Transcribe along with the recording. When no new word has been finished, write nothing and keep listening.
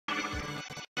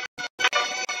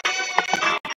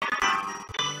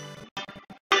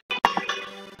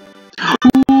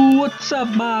What's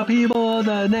up, my people,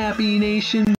 the Nappy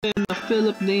Nations and the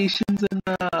Phillip Nations and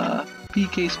the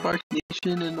PK Spark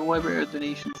Nation and whatever other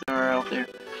nations are out there.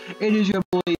 It is your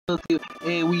boy Filthy,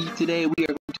 and today we are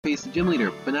going to face the gym leader.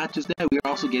 But not just that, we are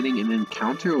also getting an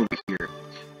encounter over here.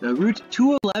 The Route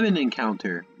 211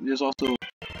 encounter. There's also...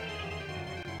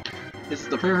 It's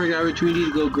the perfect opportunity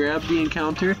to go grab the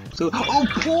encounter. So, oh,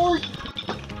 poor...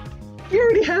 He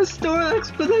already has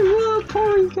Snorlax, but I love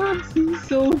Porygon Z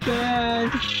so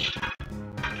bad.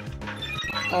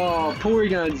 Oh,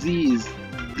 Porygon Z is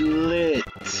lit.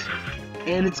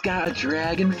 And it's got a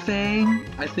Dragon Fang.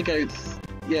 I think it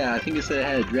said it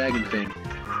had a Dragon Fang.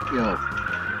 Yo.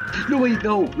 No, wait,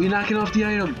 no, we're knocking off the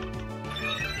item.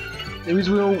 That means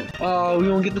we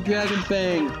won't get the Dragon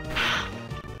Fang.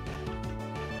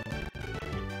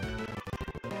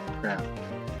 Crap.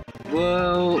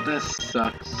 Well, that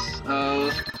sucks.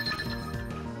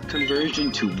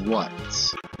 Conversion to what?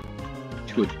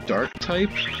 To a dark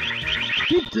type?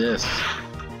 Get this.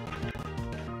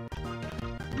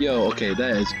 Yo, okay,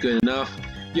 that is good enough.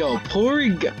 Yo,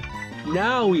 Porygon.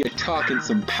 Now we are talking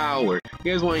some power.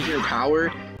 You guys want to hear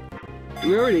power?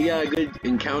 We already got a good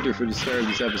encounter for the start of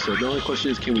this episode. The only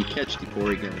question is, can we catch the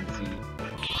Porygon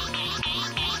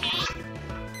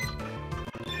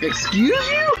Z?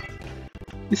 Excuse you?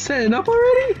 You setting up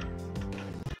already?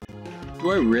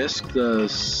 Do I risk the...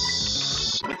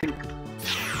 I think...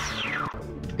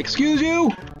 Excuse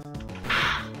you!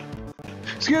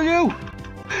 Excuse you!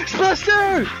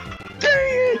 Buster!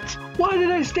 Dang it! Why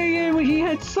did I stay in when he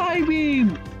had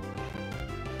Psybeam?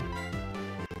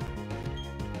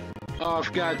 Oh, I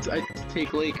forgot to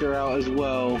take Laker out as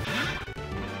well.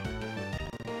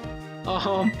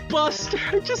 Oh, Buster!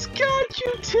 I just got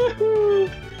you too!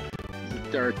 He's a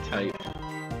dark type.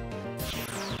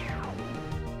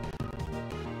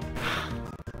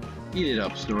 Eat it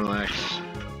up, Snorlax.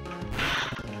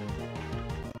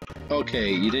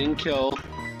 Okay, you didn't kill.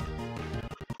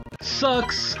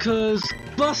 Sucks, cause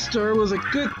Buster was a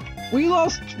good... We're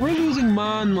losing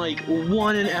Mon like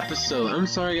one an episode. I'm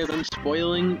sorry guys, I'm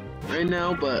spoiling right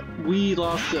now, but we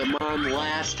lost to Mon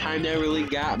last time that really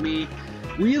got me.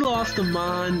 We lost to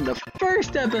Mon the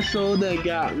first episode that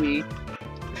got me.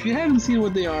 If you haven't seen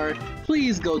what they are,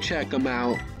 please go check them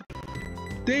out.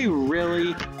 They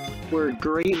really were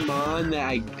great Mon that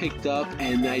I picked up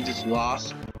and I just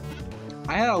lost.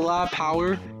 I had a lot of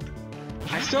power.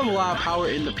 I still have a lot of power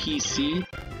in the PC.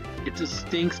 It just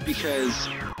stinks because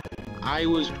I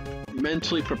was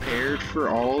mentally prepared for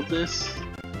all of this.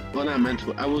 Well, not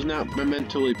mentally. I was not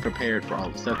mentally prepared for all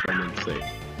of this. That's what I meant to say.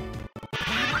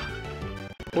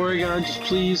 Porygon, just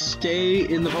please stay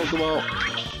in the Pokeball.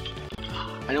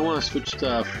 I don't want to switch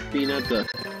to Fina because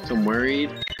I'm worried.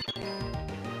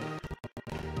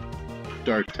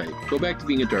 Dark type. Go back to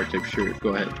being a dark type, sure,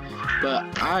 go ahead. But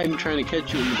I'm trying to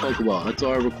catch you in the Pokeball. That's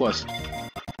all I request.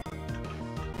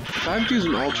 If I have to use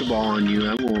an Ultra Ball on you,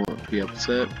 I won't be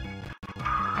upset.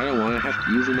 I don't want to have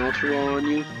to use an Ultra Ball on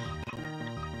you.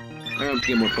 I don't have to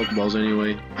get more Pokeballs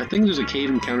anyway. I think there's a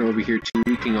cave encounter over here too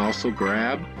we can also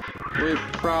grab. The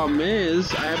problem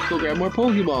is, I have to go grab more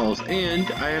Pokeballs,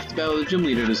 and I have to battle the gym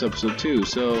leader this episode too,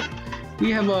 so we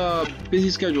have a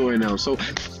busy schedule right now. So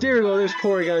there we go, there's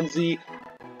Porygon Z.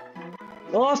 I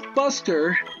lost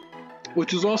Buster,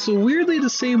 which is also weirdly the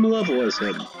same level as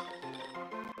him.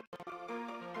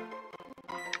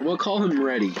 We'll call him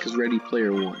Ready, because Ready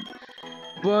Player 1.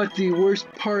 But the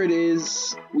worst part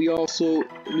is,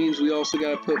 it means we also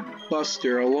gotta put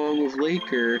Buster along with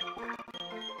Laker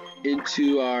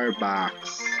into our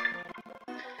box.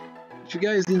 If you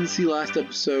guys didn't see last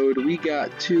episode, we got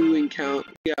a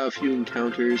few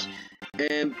encounters,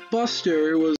 and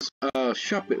Buster was a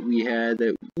Shuppet we had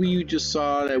that we just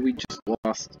saw that we just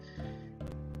lost.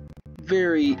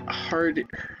 Very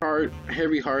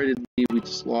heavy-heartedly we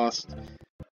just lost.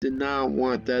 Did not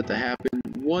want that to happen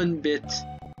one bit.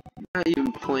 Not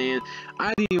even planned.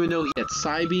 I didn't even know he had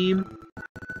Psybeam.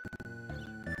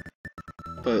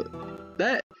 But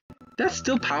that's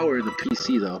still power in the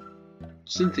PC though.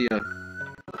 Cynthia.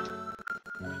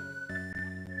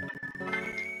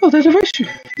 Oh, there's a voice.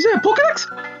 Is that a Pokédex?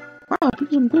 Wow,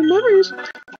 some good memories.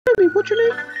 Tell me, what's your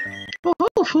name? Oh,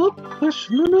 hello, Philip. Gosh,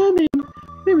 remember that name.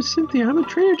 My name is Cynthia. I'm a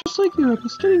trainer just like you. I've been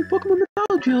studying Pokemon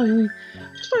mythology lately.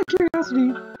 Just out of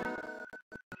curiosity.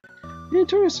 The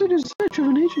entire city is a statue of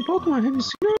an ancient Pokemon. Have you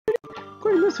seen it already?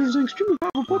 According to myth, there's an extremely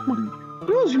powerful Pokemon.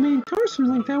 Who knows, you may encounter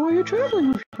something like that while you're traveling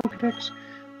with your Pokédex.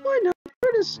 Why not?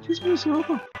 There it is. Use me as an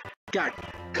Oppo. Got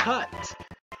cut.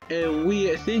 And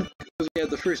I think, because we have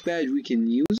the first badge, we can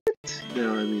use it?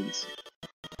 No, that means...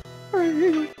 Alright, here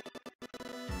you go.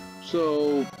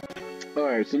 So,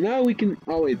 Alright, so now we can...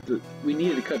 Oh wait, we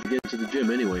needed to cut to get to the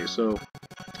gym anyway, so...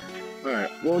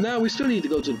 Alright, well now we still need to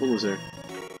go to the Pokemon Center.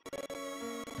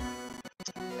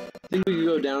 I think we can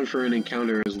go down for an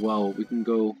encounter as well. We can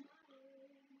go...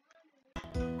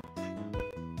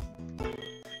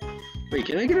 Wait,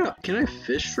 can I get up? Can I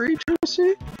fish for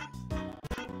HRC?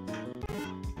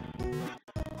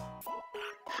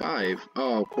 5.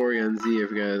 Oh, Porygon Z, I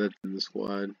forgot that's in the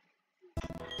squad.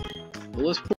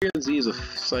 Unless Porygon Z is a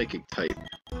psychic type.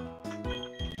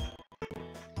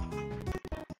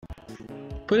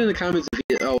 Put in the comments if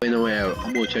you... Oh, wait, no, wait,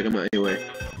 I'm gonna check him out anyway.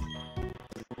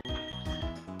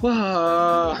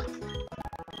 Wah!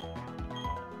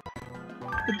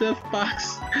 The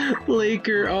Fox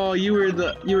Laker. Oh, you were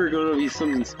gonna be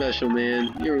something special,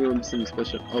 man. You were gonna be something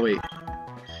special. Oh, wait.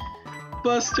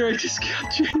 Buster, I just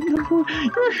got you in the hole. You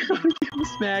were gonna become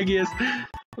Smagius.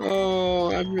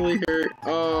 Oh, I'm really hurt.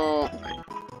 Oh.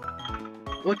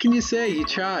 What can you say? You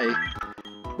try.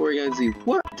 Porygon Z.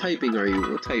 What typing are you?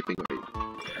 What typing are you?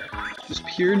 Just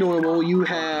pure normal. You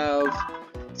have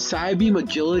Psybeam,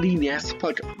 Agility, Nasty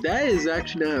Punch. That is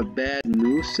actually not a bad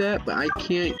moveset, but I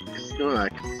can't.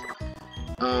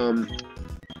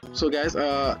 So guys,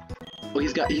 well,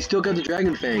 he's still got the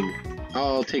Dragon Fang.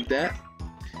 I'll take that.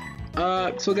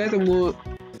 So guys,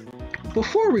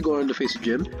 before we go on to face the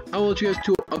gym, I want you guys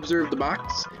to observe the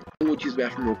box. I'm going to use the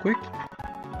bathroom real quick,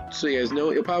 so you guys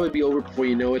know. It'll probably be over before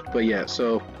you know it, but yeah.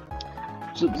 So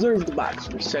just observe the box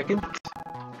for a second.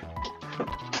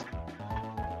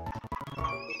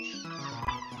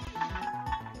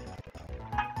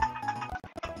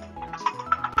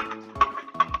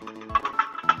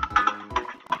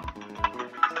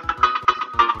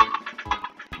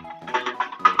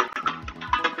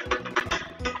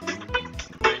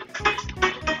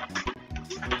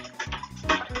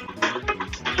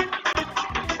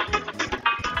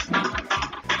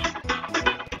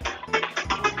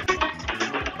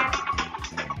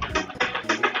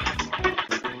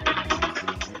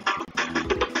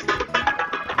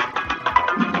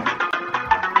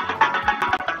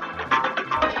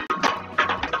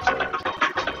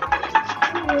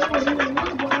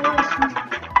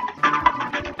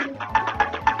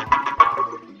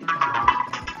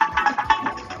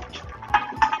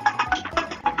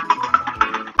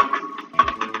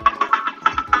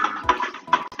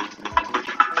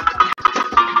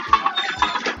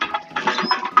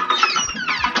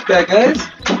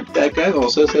 That guy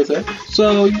also says that.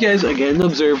 So you guys again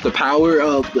observe the power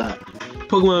of the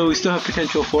Pokemon we still have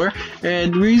potential for.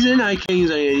 And the reason I can't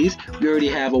use any of these, we already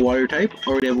have a water type,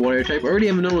 already have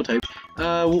a normal type.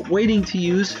 Waiting to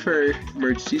use for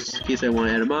emergencies in case I want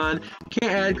to add them on.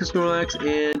 Can't add because Snorlax,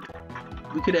 and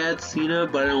we could add Cena,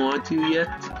 but I don't want to yet.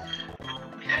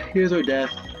 Here's our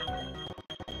death.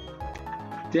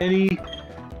 Denny,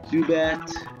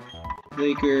 Zubat,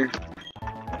 Laker.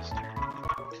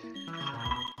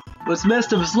 What's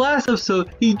messed up is last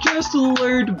episode, he just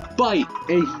learned Bite,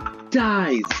 and he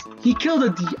dies. He killed a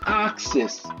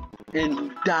Deoxys, and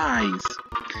he dies.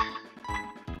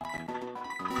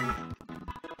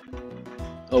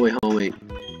 Oh wait, hold on, wait.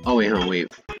 Oh wait, hold on, wait.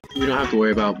 We don't have to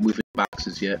worry about moving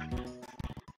boxes yet.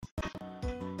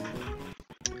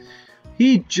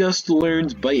 He just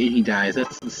learns Bite and he dies.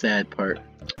 That's the sad part.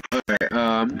 Alright,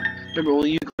 remember,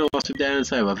 only you can also down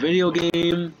inside of a video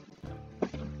game.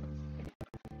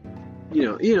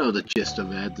 You know the gist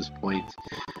of it at this point.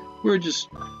 We're just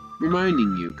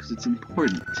reminding you because it's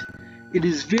important. It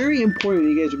is very important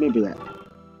you guys remember that.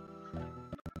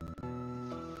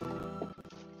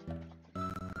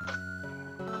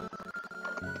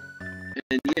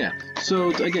 And yeah,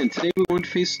 so again, today we're going to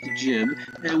face the gym,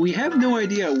 and we have no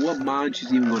idea what mod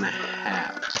she's even going to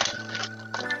have.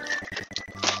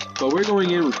 But we're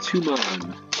going in with 2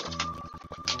 Mon.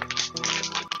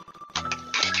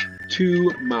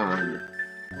 2 Mon.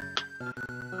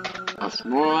 A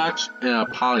Snorlax and a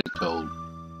Politoed.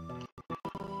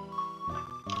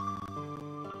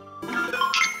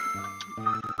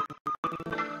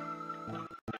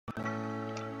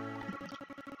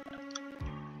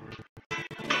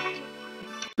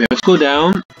 Yeah, let's go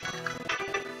down,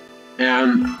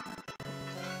 and I'm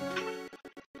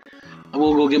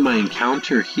gonna go get my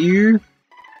encounter here.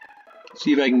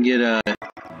 See if I can get a...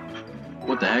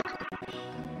 What the heck?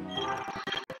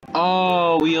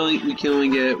 Oh, we can only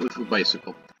get it with a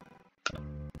bicycle.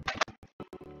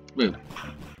 Wait.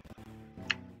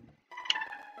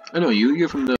 I know you're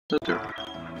from the center.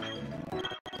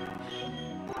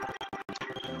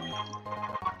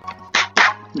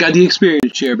 Got the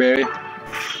experience share, Barry.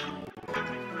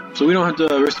 So we don't have to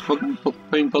risk putting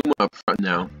Pokemon up front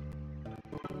now.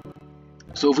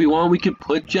 So if we want, we could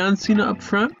put John Cena up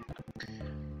front.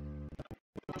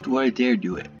 Do I dare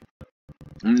do it?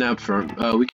 Not for,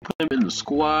 we can put him in the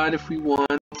squad if we want.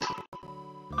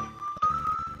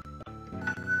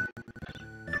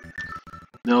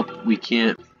 Nope, we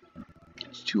can't.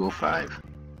 It's 205.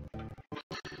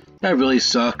 That really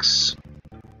sucks.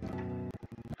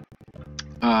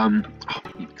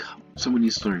 Someone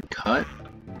needs to learn cut.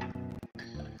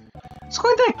 Let's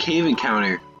go get that cave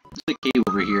encounter. There's a cave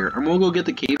over here. I'm gonna go get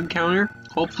the cave encounter.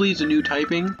 Hopefully it's a new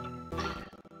typing.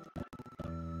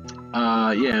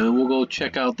 Yeah, and then we'll go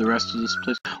check out the rest of this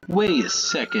place. Wait a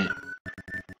second.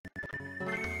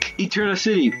 Eterna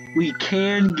City. We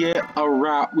can get a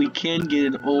rod. We can get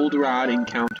an old rod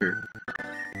encounter.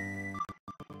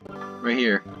 Right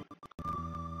here.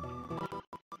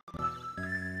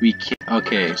 We can.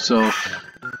 Okay, so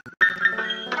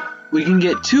we can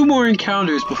get 2 more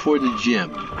encounters before the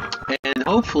gym, and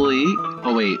hopefully.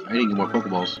 Oh wait, I didn't get more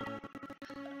Pokeballs.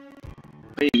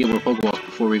 I need to get more Pokeballs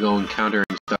before we go encounter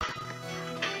and stuff.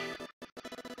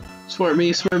 Smart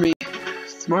me, smart me.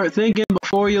 Smart thinking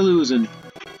before you're losing.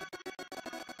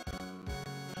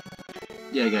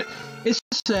 Yeah, I get it. It's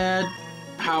just sad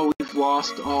how we've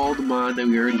lost all the Mon that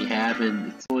we already have,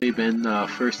 and it's only been the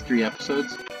first 3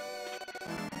 episodes.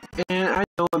 And I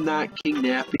know I'm not King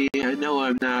Nappy, I know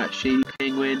I'm not Shady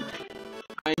Penguin,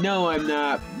 I know I'm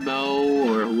not Mo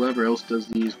or whoever else does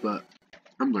these, but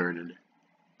I'm learning.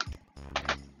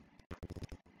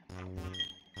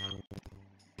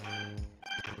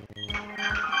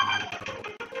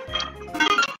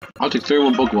 I'll take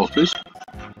 31 Pokeballs, please.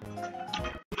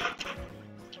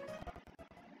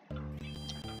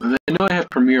 And I know I have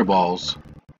Premier Balls.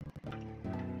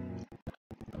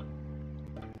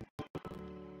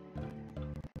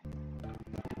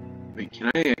 Wait,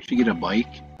 can I actually get a bike?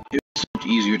 It's so much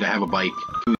easier to have a bike.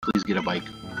 Can we please get a bike?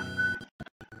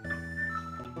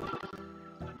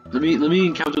 Let me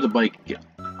encounter the bike again.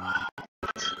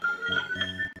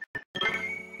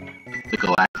 The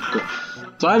Galactic.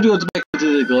 So I have to go back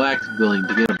to the Galactic building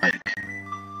to get a bike.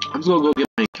 I'm just gonna go get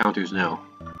my encounters now.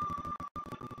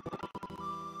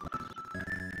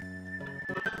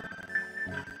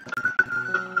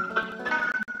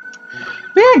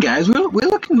 But yeah, guys, we're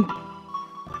looking.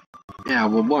 Yeah,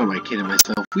 well, why am I kidding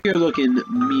myself? We are looking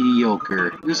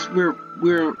mediocre. We're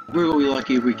gonna be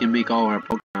lucky if we can make all our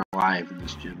Pokemon alive in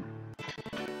this gym.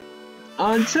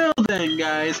 Until then,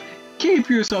 guys, keep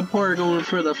your support going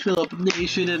for the Phillip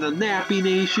Nation and the Nappy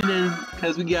Nation, and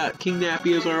because we got King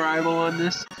Nappy as our rival on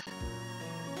this.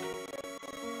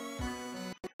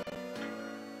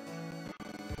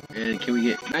 And can we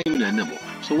get not even a nibble?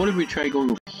 So what if we try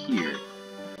going over here?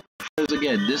 Because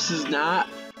again, this is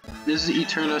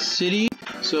Eterna City,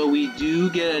 so we do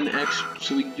get an extra.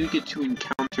 So we do get to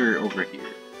encounter over here.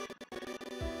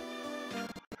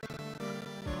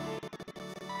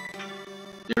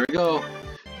 There we go.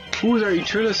 Who is our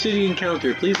Eterna City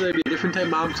encounter? Please let it be a different type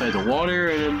mob besides the water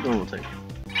and a normal type.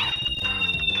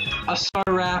 A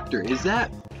Staraptor. Is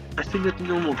that? I think that's a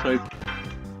normal type.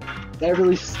 That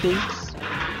really stinks.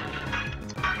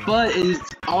 But it is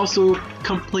also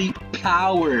complete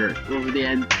power over the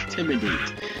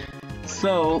Intimidate.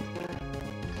 So,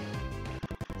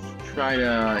 try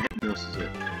to hypnosis it.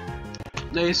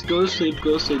 Nice, go to sleep,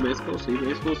 go to sleep, nice, go to sleep,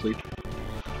 nice, go to sleep.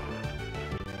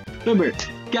 Remember,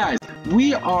 guys,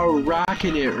 we are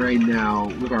rocking it right now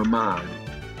with our Mon.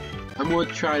 I'm going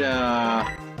to try to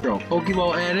throw a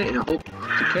Pokeball at it and hope to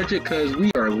catch it because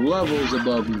we are levels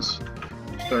above this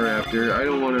Staraptor. I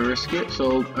don't want to risk it,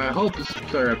 so I hope this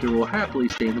Staraptor will happily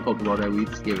stay in the Pokeball that we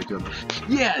just gave it to him.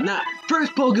 Yeah, not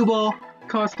first Pokeball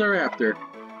caught Staraptor.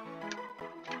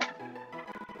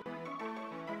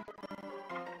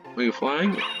 Are you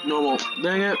flying? Normal.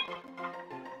 Dang it.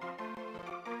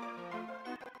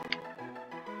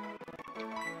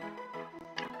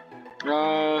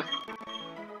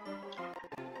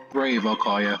 Brave, I'll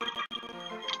call you.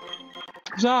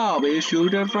 So I'll be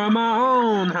shooting from my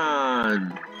own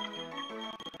hand.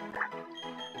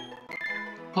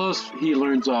 Plus, he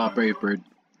learns Brave Bird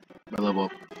by level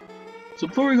up. So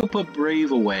before we go put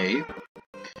Brave away,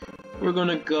 we're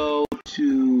gonna go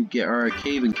to get our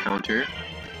cave encounter.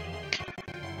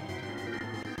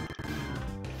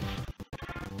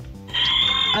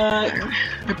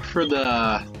 I prefer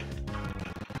the.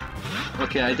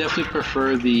 Okay, I definitely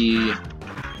prefer the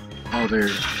other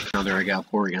encounter I got,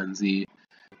 Porygon Z.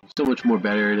 So much more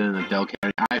better than the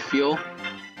Delcat, I feel.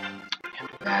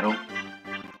 Battle.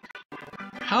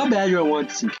 How bad do I want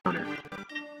this encounter?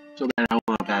 So bad I don't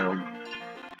want to battle him.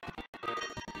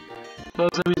 So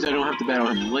that means I don't have to battle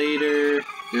him later.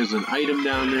 There's an item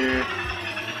down there.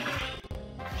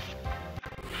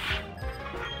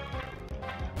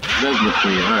 Does look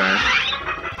pretty, alright.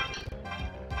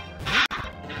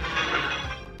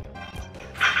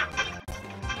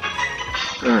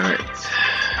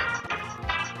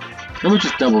 How much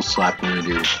is double slap gonna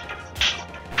do?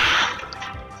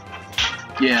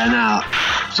 Yeah, now,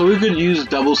 so we could use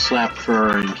double slap for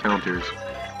our encounters.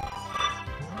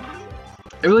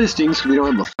 It really stinks because we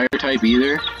don't have a fire type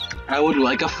either. I would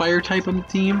like a fire type on the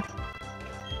team.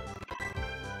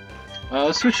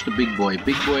 Let's switch to Big Boy.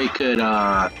 Big Boy could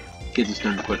get this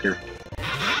done quicker.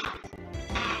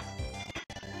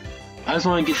 I just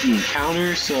want to get the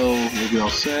encounter, so we'll be all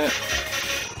set.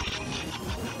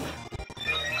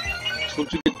 So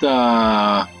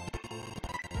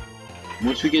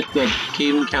once we get the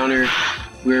cave encounter,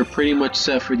 we're pretty much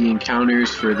set for the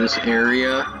encounters for this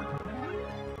area.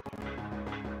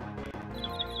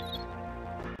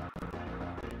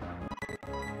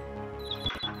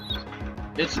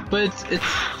 It's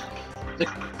the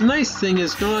nice thing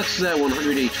is Nuzlocke is at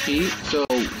 100 HP, so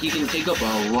he can take up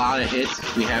a lot of hits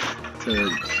if we have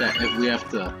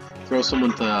to throw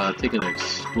someone to take an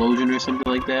explosion or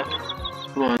something like that.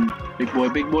 Come on, big boy,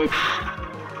 big boy.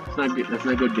 That's not good. That's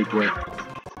not good, big boy.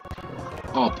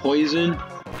 Oh, poison.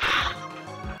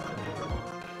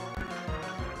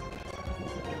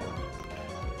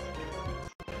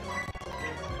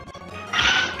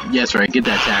 Yes, right. Get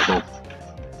that tackle.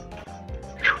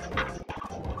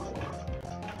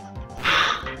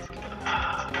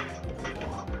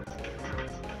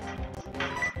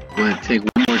 Go ahead and take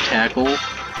one more tackle.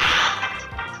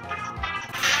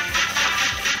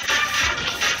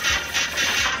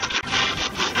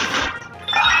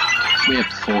 We have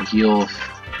to full heal.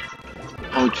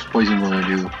 How much poison will I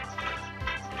do?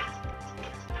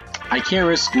 I can't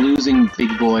risk losing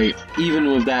Big Boy,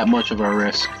 even with that much of a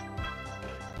risk.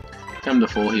 Time to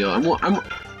full heal. I'm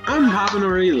hopping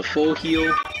already to full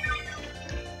heal.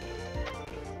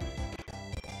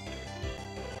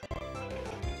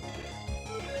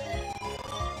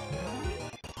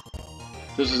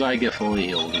 This is how I get fully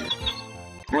healed.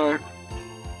 Alright.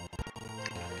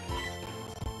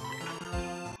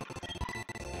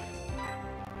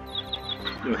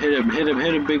 Yo, hit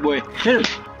him, big boy. Hit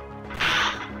him!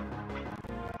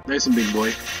 Nice and big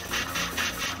boy.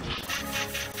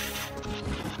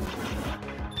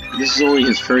 This is only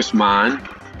his first mon.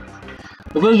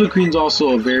 The Blizzard Queen's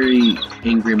also a very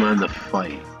angry mon to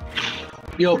fight.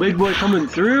 Yo, big boy coming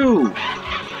through!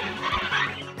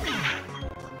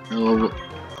 Hello.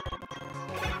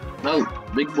 No,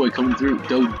 big boy coming through.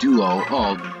 Duo.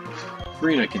 Oh,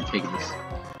 Farina can take this.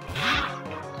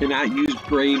 Cannot use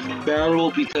Brave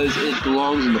Barrel because it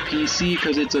belongs in the PC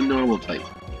because it's a normal type.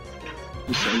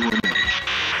 Just so everyone knows.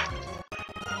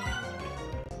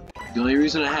 The only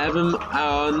reason I have him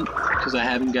on because I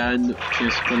haven't gotten the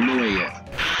chance to put him away yet.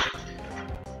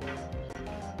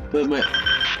 But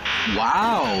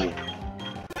wow!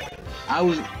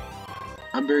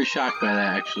 I'm very shocked by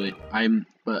that actually.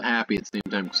 But happy at the same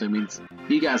time because that means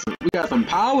we got some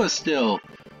power still.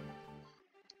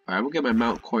 Alright, we'll get my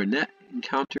Mount Coronet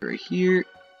encounter right here.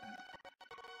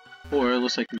 Or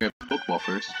unless I can grab the Pokeball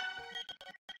first.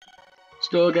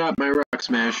 Still got my Rock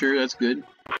Smasher, that's good.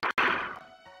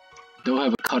 Don't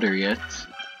have a Cutter yet.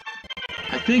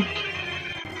 I think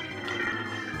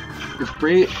if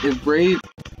Brave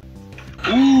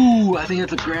ooh, I think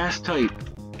that's a Grass type.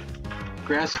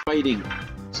 Grass fighting.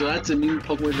 So that's a new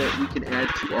Pokemon that we can add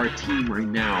to our team right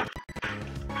now.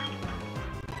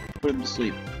 Put him to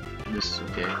sleep. This is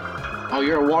okay. Oh,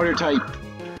 you're a water type!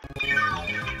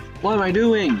 What am I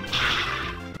doing?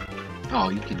 Oh,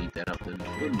 you can eat that up then.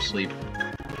 Put him to sleep.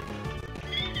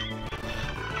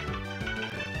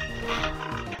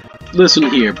 Listen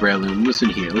here, Breloom. Listen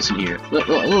here.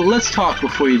 Let's talk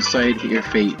before you decide your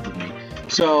fate with me.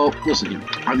 So, listen.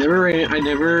 I never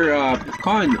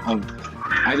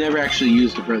actually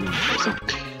used the Breloom before, so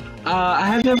I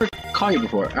have never caught you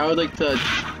before. I would like to.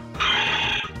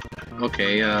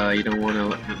 Okay, you don't want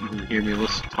to hear me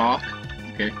let's talk?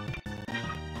 Okay.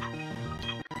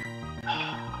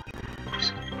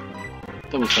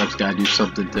 Double Slap's gotta do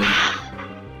something to him.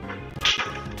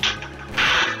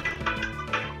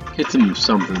 Hit him with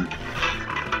something.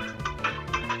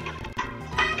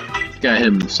 Gotta hit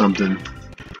him with something.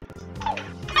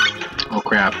 Oh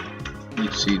crap.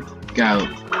 Let's see. Got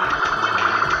him.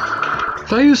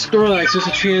 If I use Snorlax, there's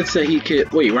a chance that he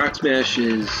could. Wait, Rock Smash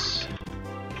is.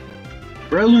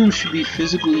 Breloom should be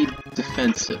physically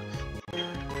defensive. The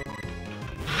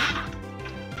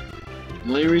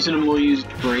only reason I'm going to use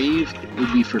Brave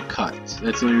would be for cuts.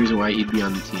 That's the only reason why he'd be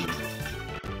on the team.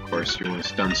 Of course, you're going to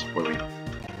Stun Spore.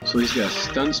 So he's got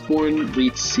Stun Spore,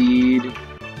 Leech Seed,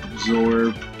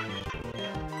 Absorb.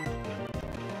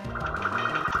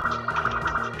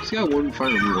 He's got one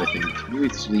final move, I think. Maybe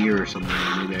it's Leer or something.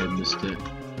 Maybe I missed it.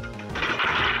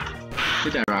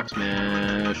 Hit that Rock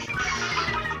Smash.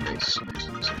 Nice.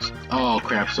 Oh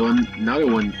crap, so another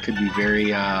one could be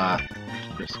very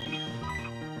risky.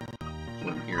 That's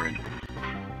what I'm hearing.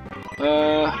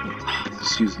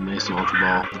 Let's use the nice and Ultra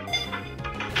Ball.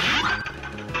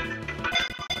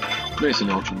 Nice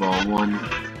and Ultra Ball, 1.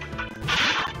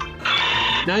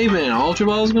 Not even an Ultra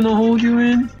Ball is gonna hold you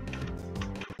in?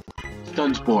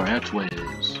 Stun Spore, that's what it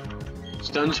is.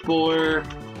 Stun Spore,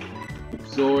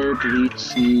 Absorb, Leech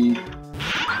Seed.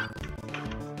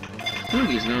 Oh,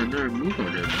 he's not another move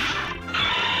on him.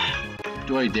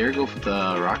 Do I dare go for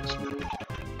the Rock Smash?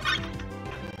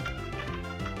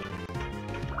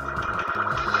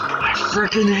 I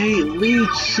freaking hate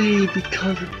Leech Seed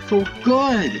because it's so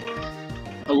good!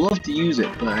 I love to use it,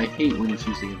 but I hate when it's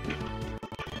used against me.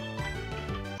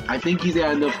 I think he's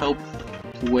got enough help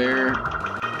to where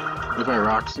if I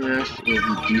Rock Smash,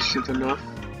 it'll be decent enough.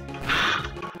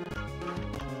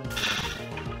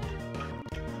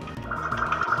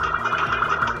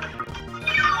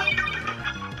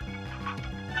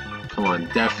 Come on,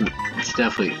 it's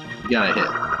definitely, you gotta hit.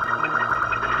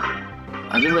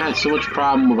 I've never had so much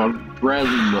problem with a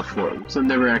Breloom before, because I've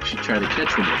never actually tried to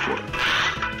catch one before.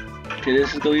 Okay,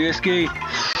 this is gonna be risky.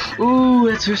 Ooh,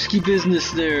 that's risky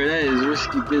business there. That is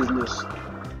risky business.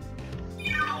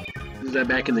 Is that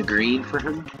back in the green for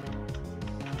him?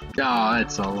 Oh,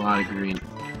 that's a lot of green.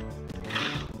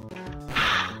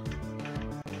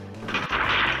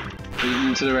 Lead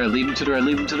him to the red, lead him to the red,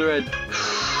 lead him to the red.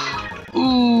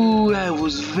 Ooh, that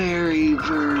was very,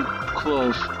 very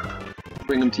close.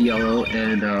 Bring him to yellow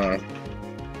and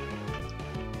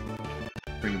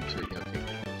bring him to okay.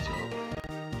 So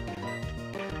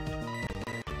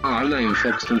I'm not even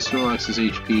focused on Snorlax's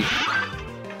HP.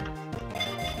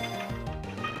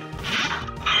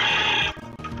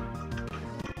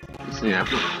 Yeah,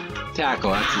 tackle,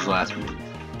 that's his last move.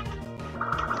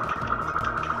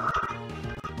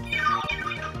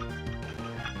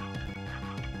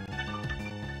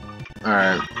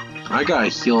 Alright, I gotta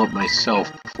heal up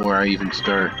myself before I even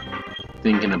start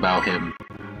thinking about him.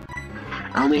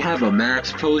 I only have a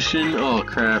max potion? Oh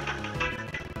crap.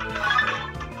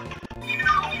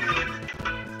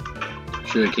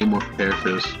 Should have came more prepared for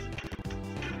this.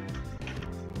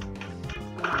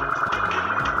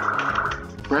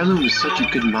 Breloom is such a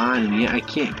good mon, and yet I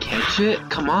can't catch it?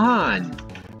 Come on!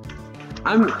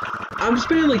 I'm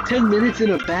spending like 10 minutes in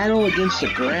a battle against a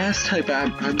grass type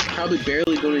I'm probably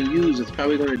barely going to use. It's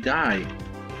probably going to die.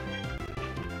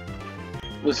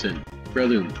 Listen,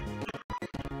 Breloom.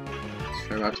 Let's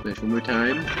try Rock Smash one more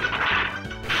time.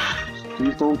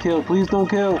 Please don't kill, please don't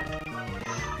kill!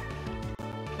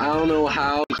 I don't know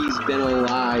how he's been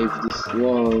alive this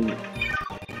long.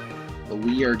 But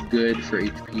we are good for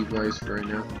HP wise for right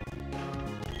now.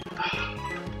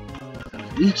 The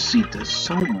Leech Seed does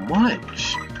so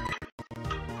much!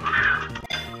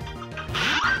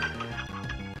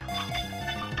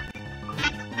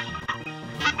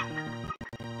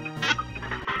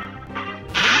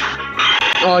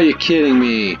 Oh, you're kidding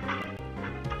me!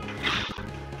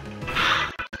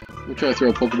 We'll try to throw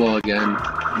a Pokeball again.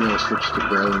 And then I'll switch to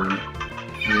Breloom.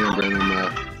 I'm gonna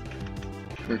Breloom,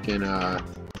 freaking,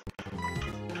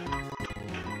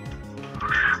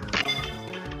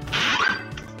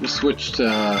 we'll switch to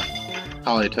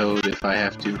Politoed if I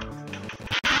have to.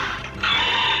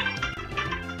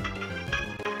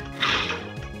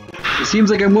 It seems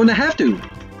like I'm going to have to!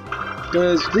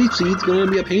 Because Leech Seed's going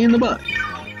to be a pain in the butt.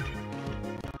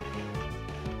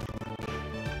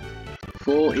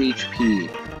 Full HP.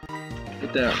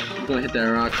 Hit that. I'm gonna hit that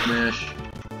Rock Smash.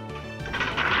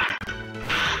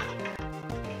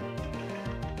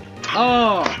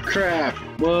 Oh crap!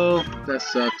 Well, that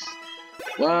sucks.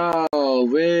 Wow!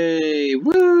 Way!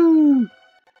 Woo!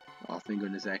 Oh, thank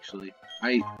goodness! Actually,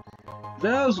 Breloom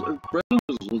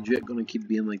was legit gonna keep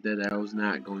being like that. I was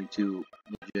not going to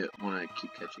legit want to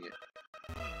keep catching it.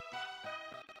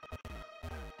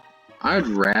 I'd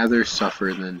rather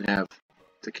suffer than have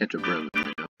to catch a Breloom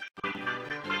right now.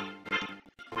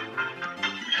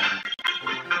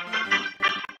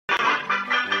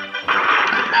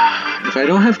 If I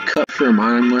don't have cut for a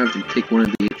mon, I'm gonna have to take one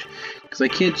of each. Because I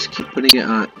can't just keep putting it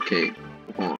on. Okay,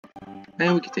 hold on.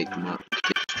 And we can take them up. We can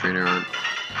take this trainer on.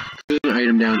 There's an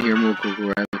item down here, and we'll go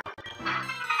grab it.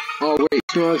 Oh wait,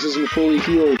 Snorlax isn't fully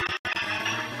healed.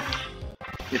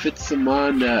 If it's the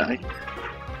mon that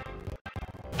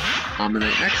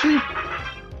actually,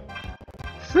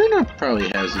 Frina probably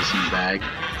has this in the bag.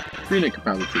 Frina could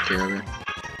probably take care of it.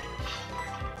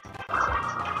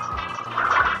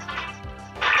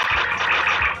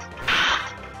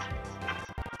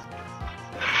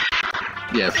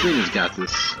 Yeah, Frina's got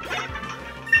this.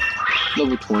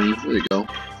 Level 20, there we go.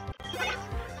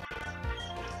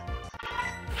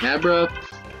 Abra,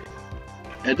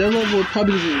 at that level, it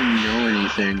probably doesn't even know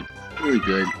anything. Really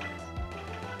good.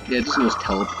 Yeah, it just knows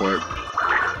teleport.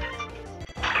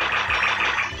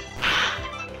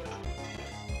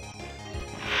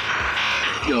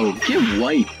 Yo, get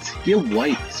wiped. Get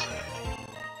wiped.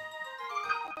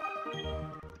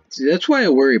 See, that's why I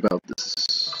worry about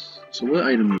this. So what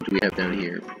item do we have down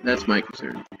here? That's my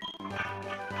concern.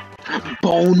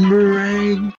 Bone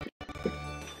meringue!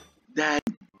 That...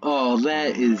 Oh,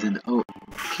 that is an... Oh,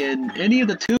 can any of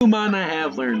the 2 mon I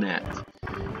have learn that?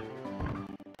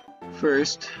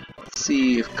 First, let's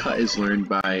see if cut is learned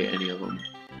by any of them.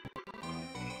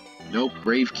 Nope,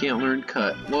 Brave can't learn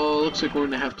cut. Well, it looks like we're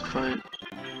gonna have to find...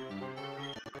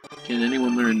 Can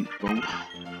anyone learn bone?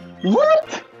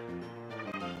 What?!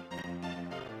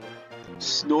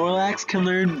 Snorlax can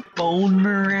learn bone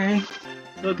meringue?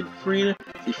 Look at Frina.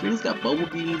 See, Frina's got Bubble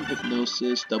Beam,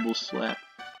 Hypnosis, Double Slap.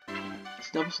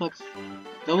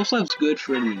 Double Slap's good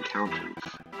for any encounters,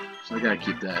 so I gotta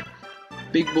keep that.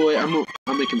 Big boy, I'll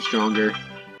make him stronger.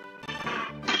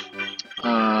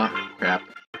 Crap.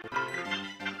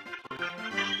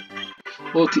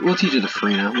 We'll teach you the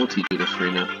Frina. We'll teach you the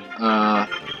Frina.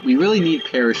 We really need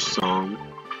Perish Song.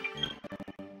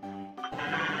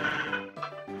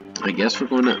 I guess we're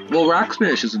going to... Well, Rock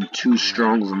Smash isn't too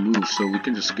strong of a move, so we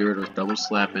can just get rid of Double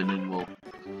Slap and then we'll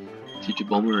teach you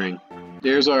Boomerang.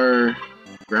 There's our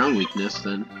ground weakness,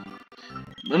 then.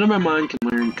 None of my mon can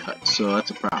learn cut, so that's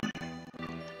a problem.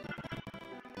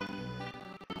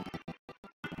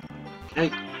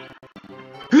 Okay.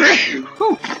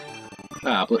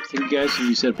 But thank you guys if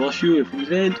you said bless you. If you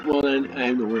didn't, well then, I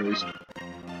have no worries.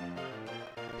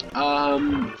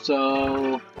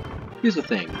 So... Here's the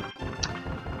thing.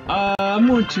 I'm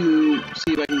going to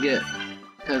see if I can get,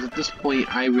 because at this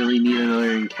point I really need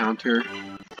another encounter.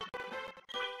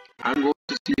 I'm going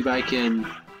to see if I can,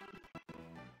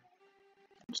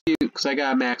 because I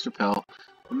got a max repel.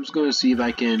 I'm just going to see if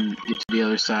I can get to the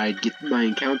other side, get my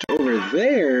encounter over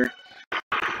there,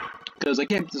 because I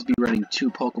can't just be running 2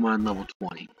 Pokemon level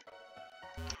 20.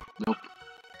 Nope.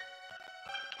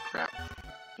 Crap.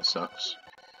 That sucks.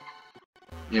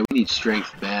 Yeah, we need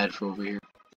strength bad for over here.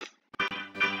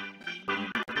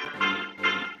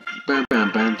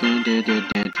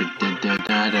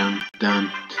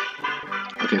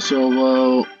 Okay, so,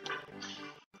 the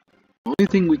only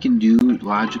thing we can do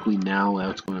logically now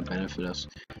that's going to benefit us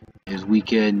is we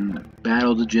can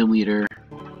battle the gym leader,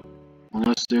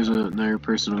 unless there's another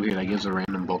person over here that gives a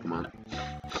random Pokemon.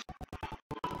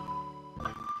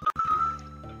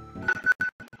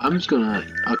 I'm just gonna,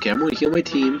 okay, I'm gonna heal my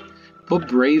team, put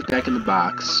Brave back in the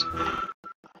box.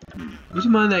 Who's the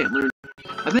mon that learned?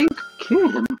 I think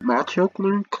Macho can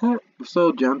learn cut,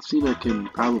 so John Cena can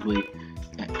probably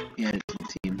add it to the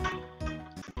team.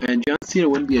 And John Cena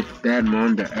wouldn't be a bad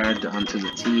mon to add onto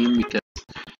the team, because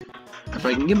if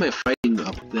I can get my fighting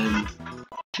up, then I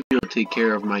should be able to take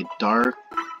care of my dark,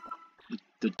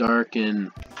 the dark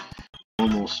and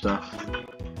normal stuff.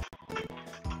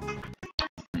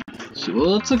 So,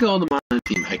 well, let's look at all the mon on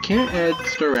the team. I can't add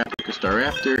Staraptor, because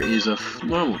Staraptor is a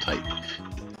normal type.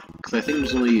 Because I think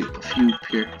there's only a few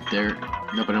there.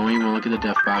 No, but I don't even want to look at the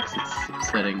death box. It's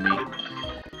upsetting me.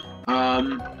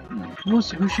 Who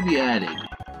should be adding?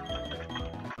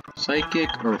 Psychic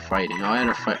or fighting? I'll add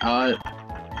a fight.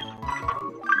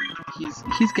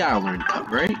 He's gotta learn cut,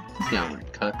 right? He's gotta learn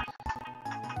cut.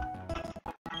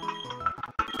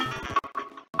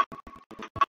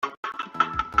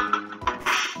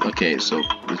 Okay, so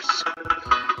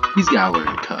he's gotta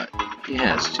learn cut. He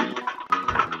has to.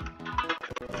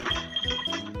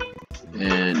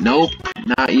 And nope,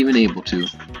 not even able to.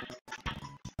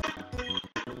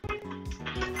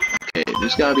 Okay,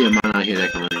 there's gotta be a mon out here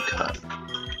that can learn cut.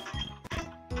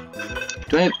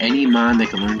 Do I have any mon that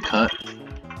can learn cut?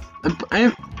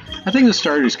 I think the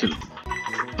starters can.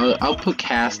 I'll put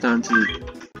Cast onto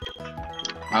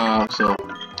the. So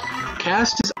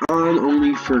Cast is on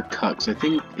only for cut, because I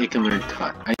think it can learn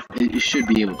cut. It should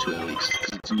be able to at least,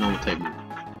 because it's a normal type move.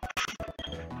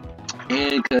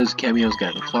 And because Cameo's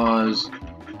got the claws.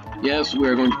 Yes,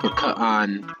 we're going to put cut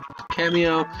on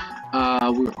Cameo.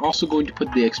 We're also going to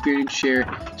put the experience share.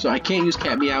 So I can't use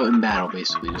Cameo in battle,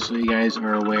 basically, just so you guys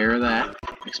are aware of that.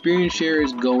 Experience share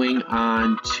is going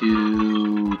on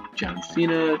to John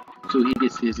Cena, so he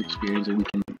gets his experience and we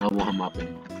can level him up and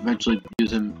eventually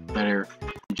use him better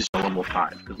than just a level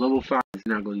 5. Because level 5 is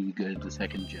not going to be good at the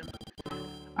second gym.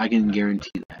 I can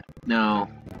guarantee that. Now,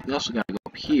 we also got to go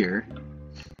up here.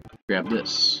 Grab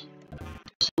this.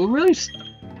 So we'll really...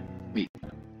 Wait.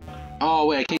 Oh,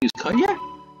 wait, I can't use cut yet?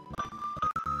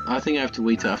 I think I have to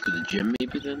wait till after the gym,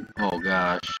 maybe, then? Oh,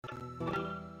 gosh.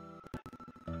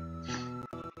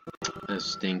 That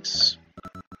stinks.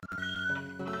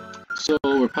 So,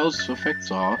 repels effects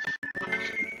off.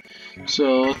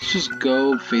 So, let's just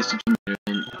go face the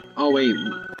gym. Oh, wait.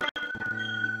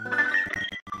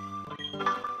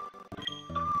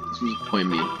 This is point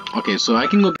me. Okay, so I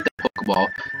can go get that Pokeball.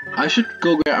 I should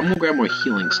go grab. I'm gonna grab more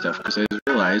healing stuff because I just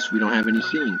realized we don't have any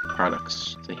healing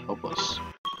products to help us.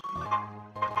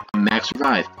 Max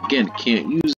Revive. Again, can't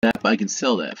use that, but I can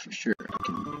sell that for sure. I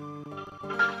can.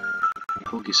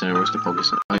 Poke Center. Where's the Poke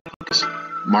Center?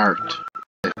 Marked.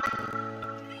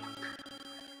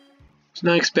 Was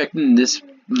not expecting this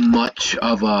much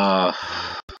of a.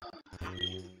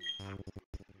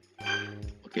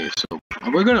 Okay, so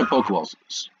we're gonna Pokeballs.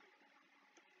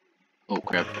 Oh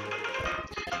crap.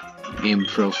 Game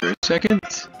froze for a second.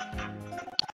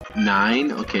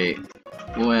 9. Okay.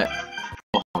 What?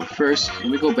 Oh, first, let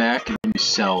me go back and let me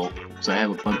sell. Because I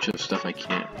have a bunch of stuff I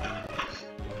can't.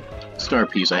 Star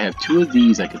Piece. I have 2 of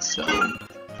these I could sell.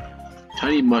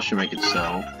 Tiny Mushroom I could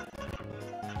sell.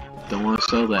 Don't want to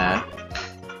sell that.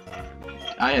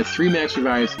 I have 3 Max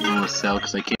Revives I want to sell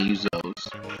because I can't use those.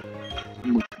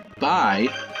 I'm going to buy.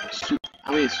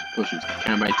 How many potions?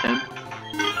 Can I buy 10?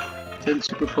 10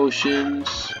 super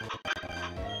potions.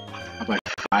 I'll buy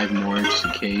 5 more just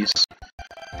in case.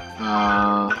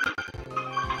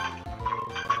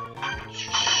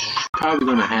 Probably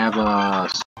gonna have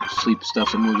sleep stuff,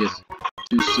 so I'm gonna get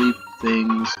 2 sleep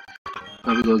things.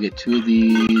 Probably go get 2 of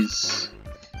these.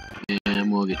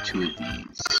 And we'll get 2 of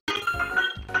these.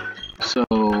 So,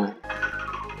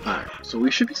 alright, so we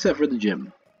should be set for the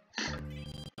gym.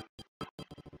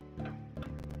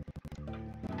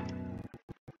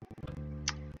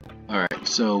 Alright,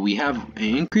 so we have an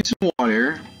increase in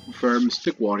water. For our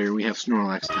Mystic Water, we have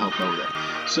Snorlax to help out with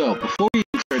that. So, before we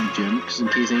start the gym, because in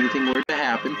case anything were to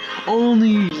happen, only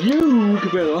you can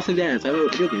play Lost Dance. I have a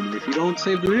video game, and if you don't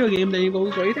save the video game, then you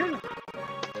lose right there.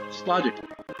 Just logic.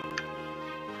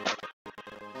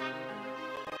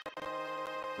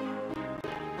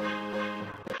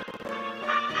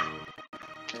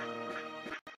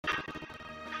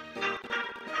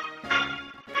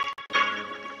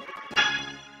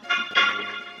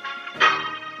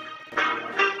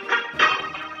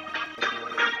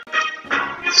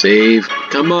 Save.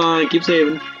 Come on, keep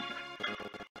saving.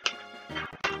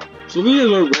 So we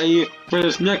are ready for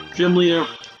this next gym leader.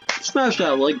 Smash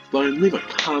that like button, leave a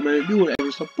comment, do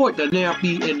whatever, support the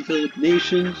Nappy and Philip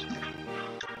Nations.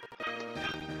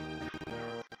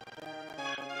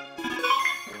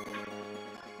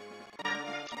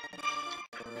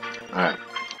 Alright.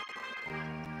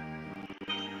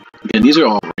 Again, these are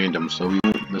all random, so we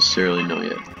won't necessarily know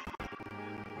yet.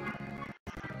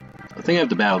 I think I have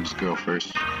to battle this girl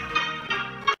first.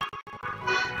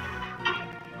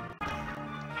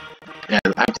 Yeah,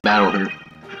 I have to battle her.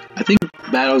 I think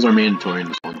battles are mandatory in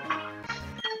this one.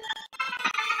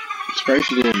 I'm surprised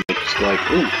she didn't just like,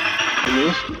 ooh,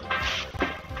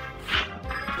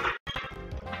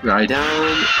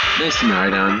 Rhydon. Nice and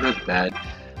Rhydon, not bad.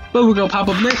 But we're gonna pop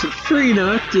up next with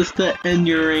Frina just to end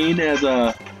your reign as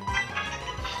a.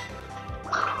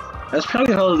 That's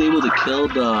probably how I was able to kill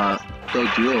the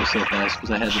duo so fast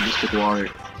because I had the Mystic Water.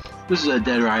 This is a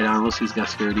dead Rhydon unless he's got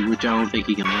Sturdy, which I don't think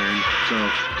he can learn. So.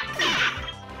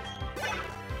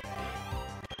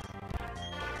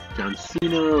 John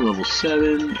Cena, level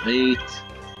 7, 8,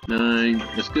 9,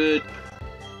 that's good.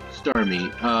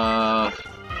 Starmie, well,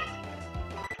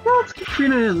 let's get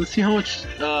Frina in, let's see how much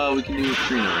we can do with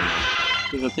Frina right now.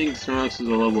 Because I think Snorlax is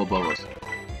a level above us.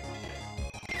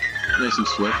 Nice and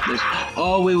swift, nice.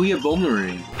 Oh wait, we have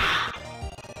Boomerang.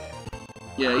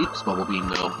 Yeah, eat this Bubble Beam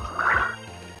though.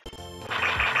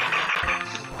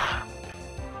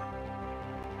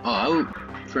 Oh,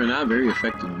 for a not very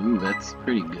effective move, that's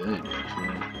pretty good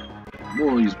actually.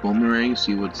 We'll use Boomerang,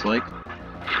 see what it's like.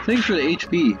 Thanks for the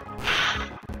HP.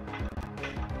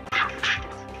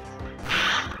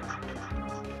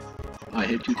 Oh, I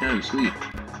hit 2 times, sweet.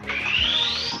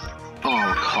 Oh,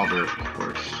 Recover, of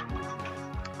course.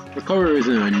 Recover is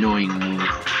an annoying move.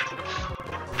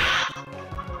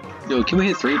 Yo, can we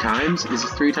hit 3 times? Is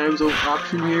it 3 times an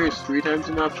option here? Is 3 times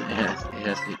an option? It has to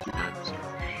hit 2 times.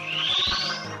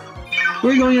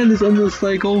 We're going on this endless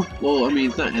cycle. Well, I mean,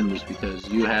 it's not endless because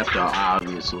you have to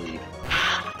obviously.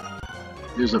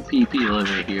 There's a PP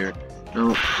limit here.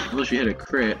 No, unless you hit a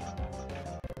crit.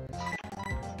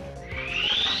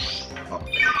 Oh.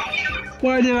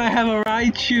 Why did I have a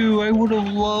Raichu? I would have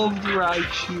loved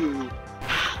Raichu.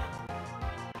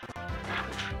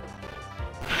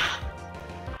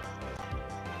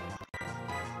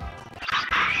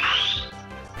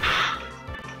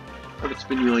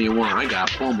 Spin you all you want. I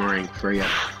got a Boomerang for you.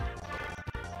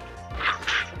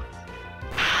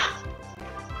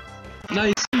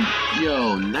 Nice,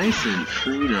 yo, nice and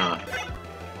Trina.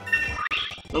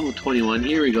 Level 21,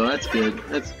 here we go, that's good,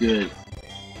 that's good.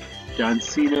 John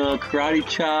Cena, Karate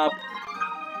Chop.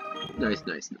 Nice,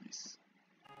 nice, nice.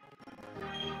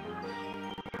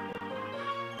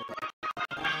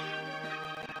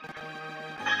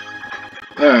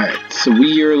 Alright, so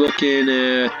we are looking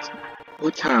at...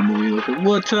 What time are we looking?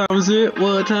 What time is it?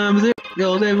 What time is it?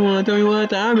 Does everyone tell me what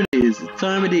time it is? What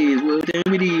time it is? What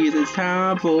time it is? It's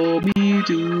time for me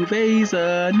to face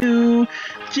a new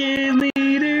gym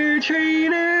leader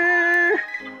trainer!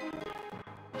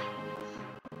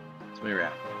 That's my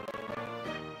rap.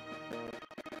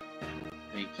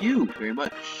 Thank you very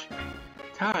much.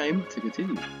 Time to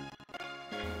continue.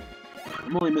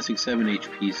 I'm only missing 7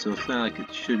 HP, so it's not like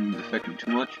it shouldn't affect me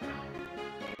too much.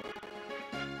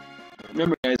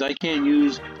 Remember guys, I can't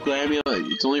use Glamia,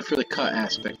 it's only for the cut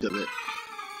aspect of it.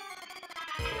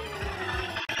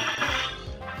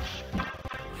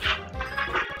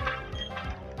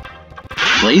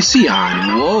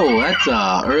 Glaceon, whoa, that's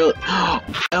early.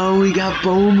 Oh, we got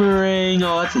Boomerang.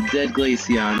 Oh, that's a dead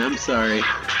Glaceon, I'm sorry.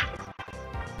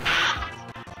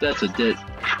 That's a dead...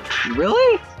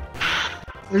 Really?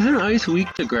 Isn't ice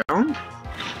weak to ground?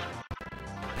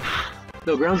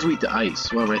 No, ground's weak to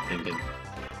ice, what am I thinking?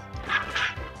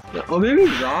 Oh, maybe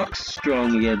rock's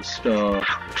strong against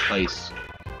ice.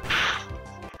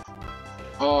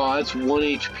 Oh, that's 1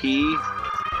 HP.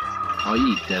 Oh,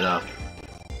 you eat that up.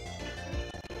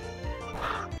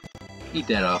 Eat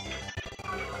that up.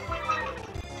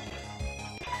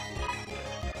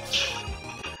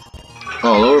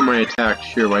 Oh, lower my attack.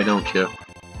 Sure, why don't you?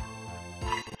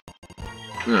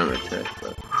 No, my attack,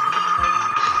 but...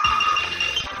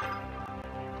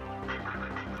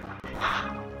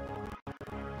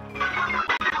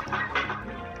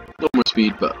 No more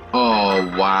speed, but... Oh,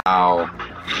 wow.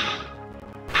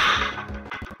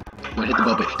 I'm gonna hit the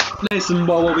bubble. Nice and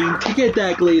bubble beam. Get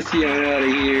that Glaceon out of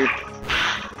here.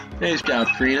 Nice job,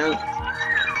 Karina.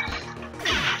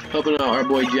 Helping out our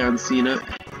boy John Cena.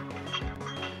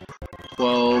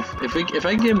 12. If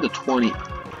I get him to 20,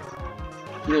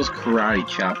 he knows Karate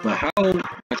Chop, but how much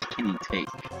can he take?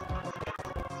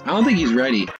 I don't think he's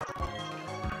ready.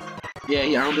 Yeah,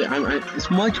 I don't think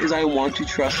as much as I want to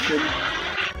trust him,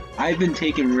 I've been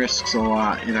taking risks a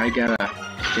lot, and I gotta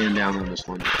stand down on this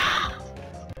one.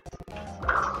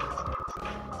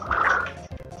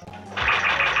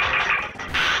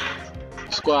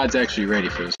 Squad's actually ready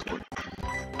for this one.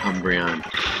 Umbreon.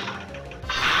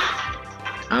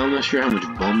 I'm not sure how much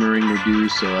Boomerang will do,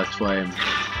 so that's why I'm...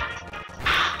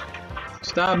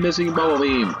 Stop missing Bubble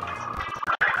Beam!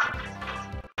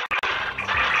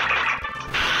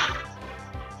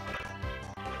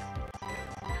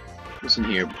 Listen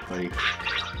here, buddy.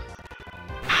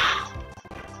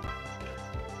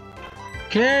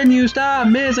 Can you stop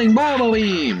missing Bubble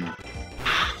Beam?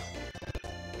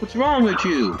 What's wrong with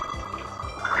you?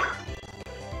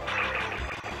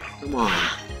 Come on.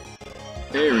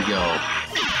 There we go.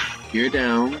 You're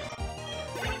down.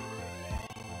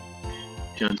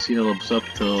 John Cena looks up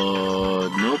to...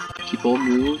 Nope. Keep all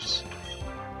moves.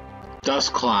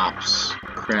 Dusclops.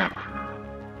 Crap.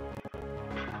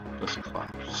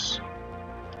 Dusclops.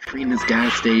 Karina's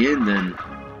gotta stay in then.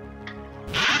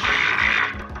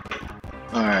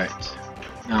 Alright.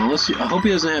 Now let's see. I hope he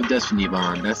doesn't have Destiny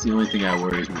Bond. That's the only thing that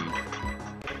worries me.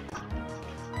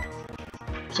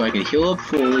 So I can heal up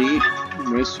fully.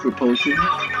 My super potion.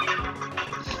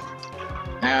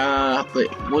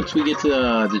 But once we get to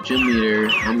the gym leader,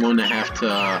 I'm going to have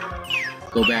to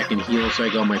go back and heal so I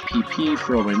got my PP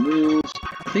for all my moves.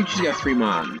 I think she's got 3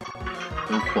 Mon.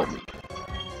 Don't quote me.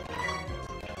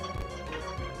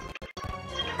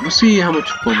 We'll see how much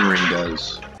Boomerang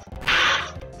does.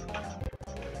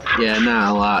 Yeah,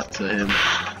 not a lot to him.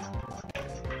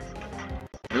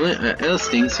 It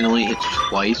stinks and only hits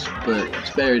twice, but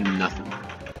it's better than nothing.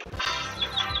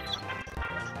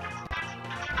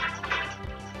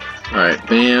 Alright,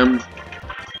 bam.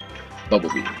 Bubble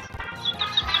Beam.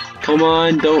 Come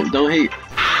on, don't hate.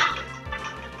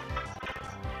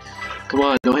 Come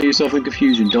on, don't hurt yourself in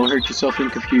confusion. Don't hurt yourself in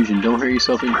confusion. Don't hurt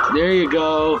yourself in... There you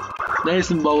go.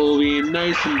 Nice and Bubble Beam.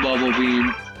 Nice and Bubble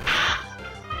Beam.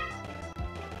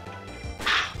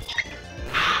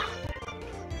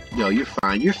 Yo, you're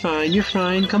fine. You're fine. You're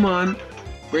fine. Come on.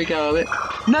 Break out of it.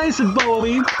 Nice and Bubble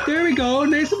Beam. There we go.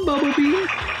 Nice and Bubble Beam.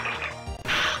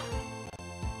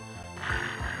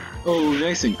 Oh,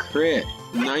 nice and crit.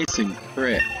 Nice and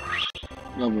crit.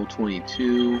 Level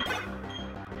 22.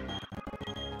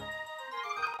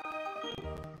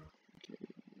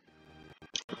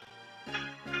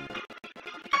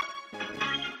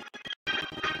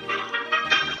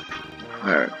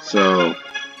 Alright, so...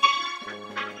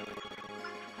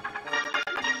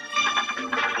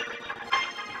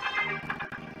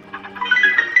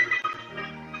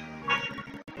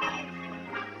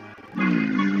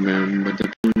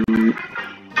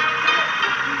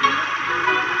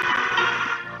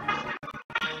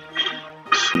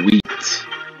 Sweet.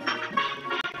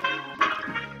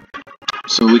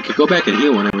 So we could go back and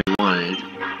heal whenever we wanted.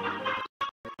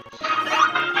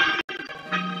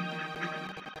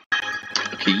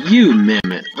 Okay, you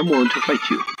mammoth, I'm willing to fight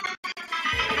you.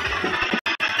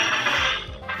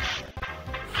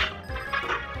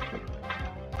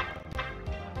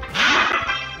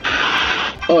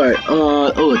 Alright,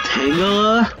 oh, a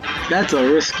Tangela? That's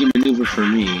a risky maneuver for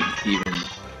me, even.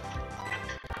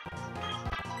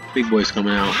 Big boy's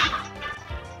coming out.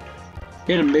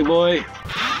 Hit him, big boy.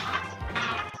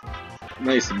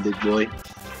 Nice, big boy.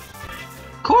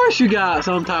 Of course you got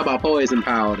some type of poison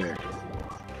powder.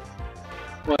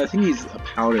 Well, I think he's a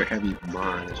powder-heavy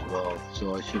mon as well,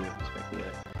 so I shouldn't have expected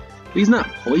that. But he's not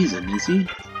poison, is he?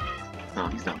 No,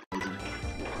 he's not poison.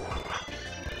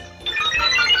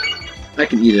 I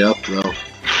can eat it up, though.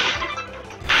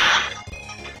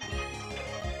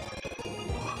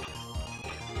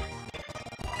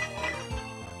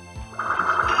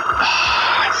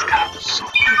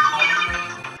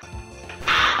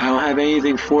 I don't have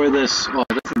anything for this. Well,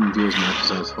 that didn't do as much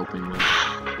as I was hoping.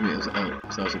 I mean, as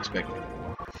I was expecting.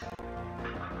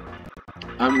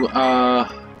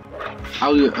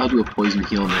 I'll do a poison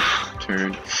heal next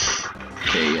turn.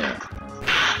 Okay, yeah.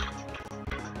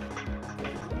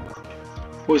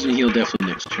 Poison heal definitely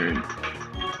next turn.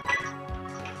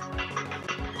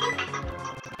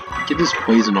 Get this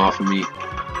poison off of me.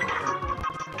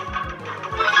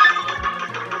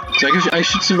 So I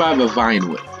should survive a vine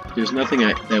whip. There's nothing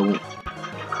that won't.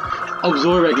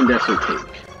 Absorb I can definitely take.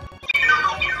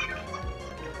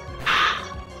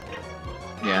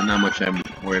 Yeah, not much I'm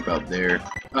worried about there.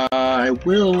 I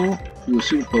will do a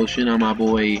super potion on my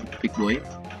boy, big boy.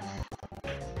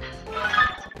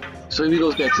 So if he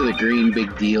goes back to the green,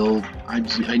 big deal. I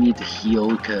need to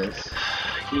heal because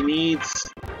he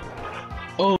needs.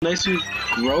 Oh, nicer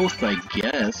growth, I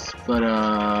guess. But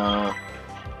I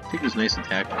think it was nice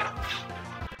attack.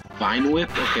 Vine whip?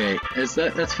 Okay,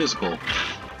 that's physical.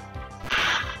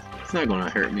 It's not gonna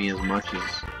hurt me as much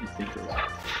as you think it is.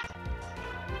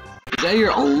 Is that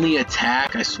your only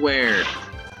attack? I swear.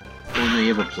 Oh no,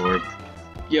 you have absorb.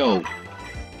 Yo.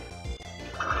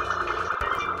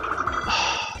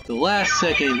 The last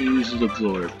second he uses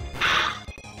absorb.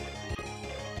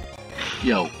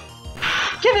 Yo.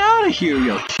 Get out of here,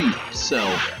 yo cheap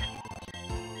self.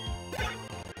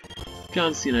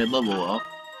 John Cena, level up.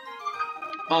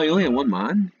 Oh, you only had one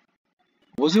mon?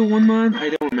 Was it one mon? I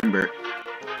don't remember.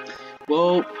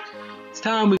 Well, it's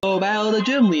time we go battle the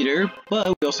gym leader, but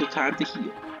we also time to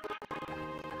heal.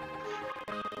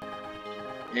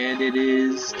 And it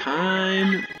is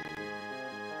time.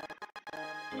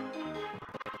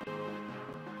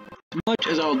 As much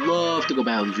as I would love to go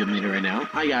battle the gym leader right now,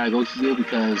 I gotta go heal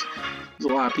because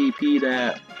there's a lot of PP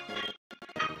that.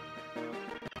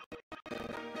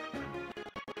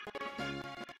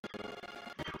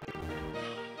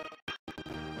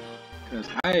 Because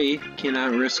I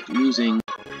cannot risk losing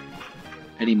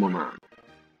any more mon.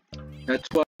 That's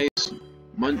why I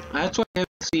haven't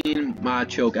seen Ma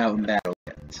choke out in battle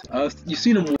yet. You've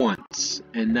seen him once,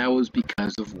 and that was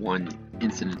because of one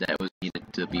incident that was needed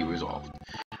to be resolved.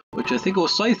 Which I think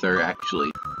was Scyther,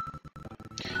 actually.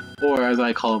 Or as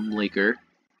I call him, Laker.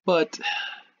 But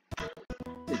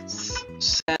it's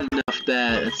sad enough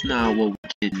that it's not what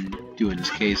we can do in this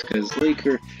case, because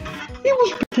Laker, he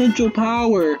was potential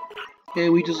power.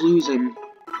 And we just lose him.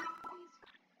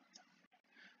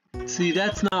 See,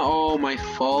 that's not all my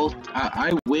fault.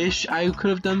 I wish I could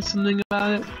have done something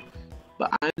about it,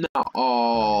 but I'm not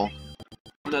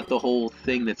the whole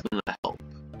thing that's gonna help.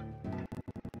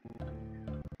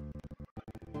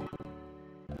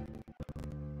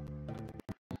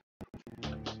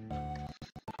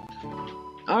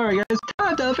 Alright guys,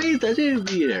 time to face the gym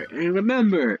leader. And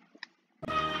remember,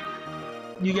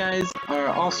 you guys are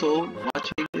also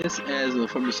watching this as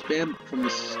from the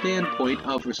standpoint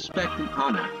of respect and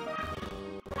honor.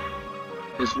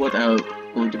 Is what I'm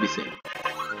going to be saying.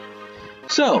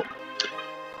 So,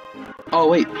 oh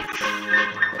wait,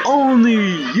 only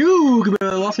you can be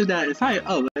lost in that inside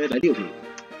of an ideal team.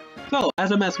 So,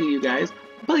 as I'm asking you guys,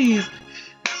 please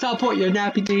support your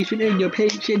Nappy Nation and your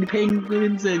patient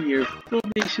penguins and your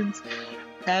nations,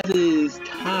 as it is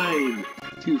time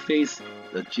to face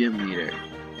the gym leader.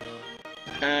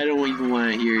 I don't even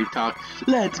want to hear you talk.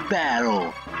 Let's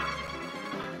battle!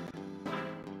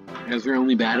 As we're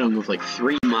only battling with like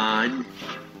 3 Mon.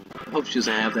 I hope she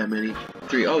doesn't have that many.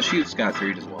 3. Oh, she's got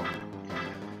 3 as well.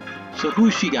 So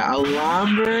who's she got?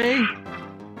 Alambre?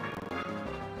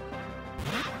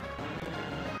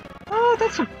 Oh,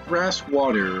 that's a grass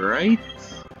water, right?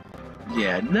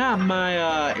 Yeah, not my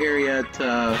area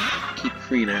to keep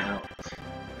Frina out.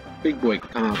 Big boy,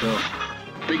 come out though.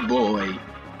 Big boy.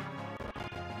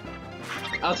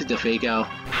 I'll take the fake out.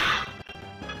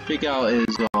 Fake out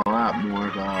is a lot more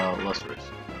lustrous.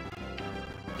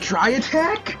 Try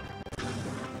attack?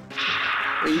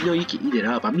 Well, you know you can eat it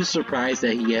up. I'm just surprised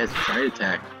that he has try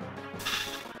attack.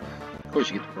 Of course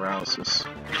you get the paralysis.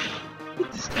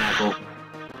 Get this tackle.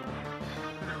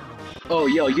 Oh,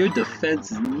 yo, your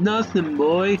defense is nothing,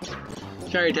 boy.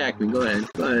 Try attack me. Go ahead.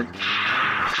 Go ahead.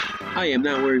 I am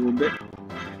not worried one bit.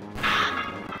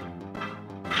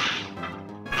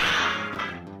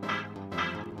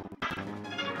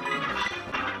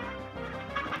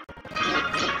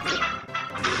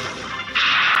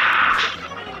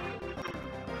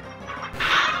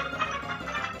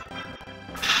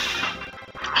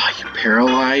 Oh, you're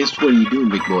paralyzed? What are you doing,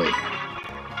 big boy?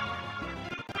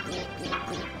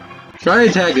 Try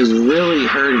attack is really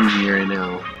hurting me right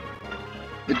now.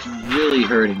 It's really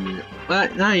hurting me. Well,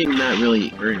 not really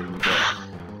hurting me,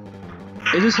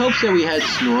 but it just helps that we had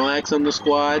Snorlax on the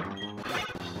squad.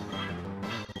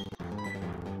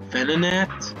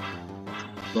 Venonat?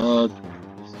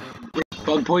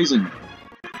 Bug poison.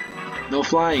 No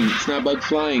flying. It's not bug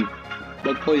flying.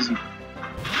 Bug poison.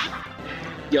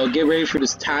 Yo, get ready for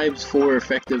this ×4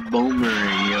 effective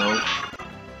boomerang, yo.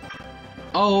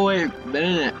 Oh wait,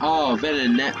 Venonat. Oh,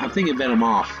 Venonat. I'm thinking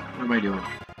Venomoth. What am I doing?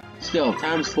 Still,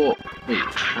 ×4. Wait,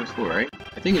 ×4, right?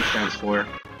 I think it's ×4.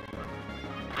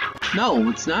 No,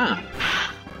 it's not.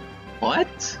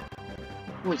 What?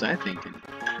 What was I thinking?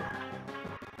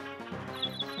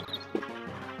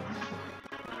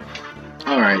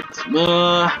 Alright,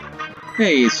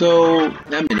 hey, so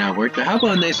that may not work, but how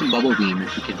about a nice and bubble beam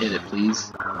if you can hit it,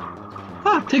 please?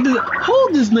 Ah,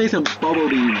 hold this nice and bubble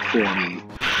beam for me.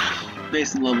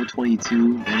 Nice and level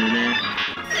 22, Venonat.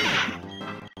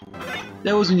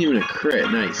 That wasn't even a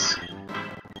crit, nice.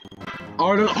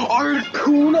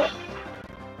 Articuno!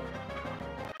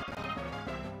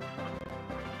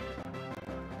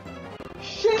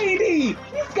 Shady!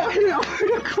 He's got an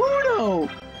Articuno!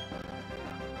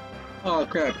 Oh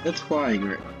crap, that's flying,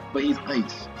 right? But he's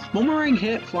ice. Boomerang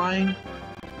hit flying?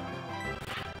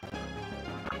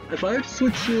 If I have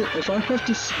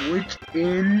to switch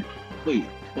in... Wait,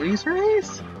 20's her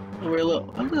ace? We're a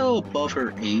little above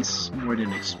her ace, more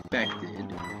than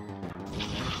expected.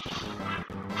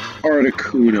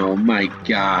 Articuno, my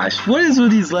gosh. What is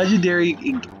with these legendary...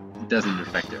 It doesn't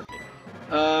affect it.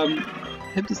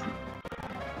 Hit this...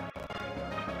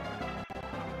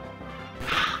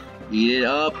 Eat it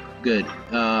up. Good.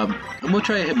 I'm gonna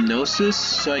try Hypnosis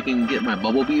so I can get my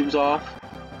bubble beams off.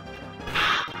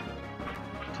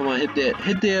 Come on, hit the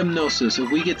Hypnosis. If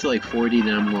we get to like 40,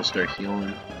 then I'm gonna start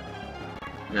healing.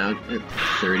 Now,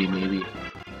 30 maybe.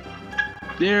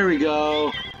 There we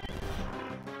go.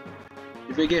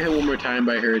 If I get hit one more time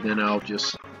by her, then I'll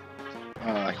just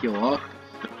heal up.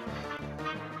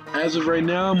 As of right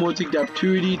now, I'm gonna take the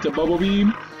opportunity to bubble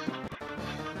beam.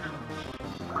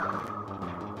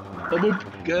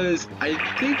 Because I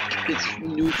think it's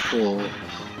neutral.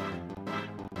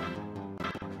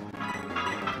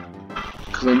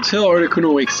 Because until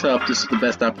Articuno wakes up, this is the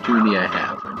best opportunity I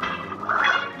have.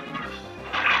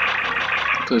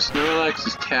 Because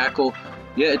Snorlax's tackle,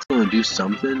 yeah, it's gonna do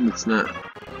something. It's not.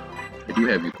 I do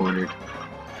have you cornered.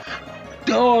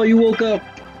 Oh, you woke up!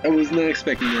 I was not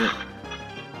expecting that.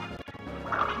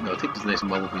 No, take this nice and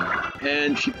bubble beam.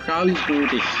 And she probably is going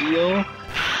to heal.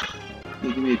 Yeah,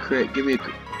 give me a crit, give me a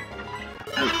crit.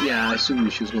 Yeah, I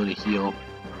assumed she was going to heal.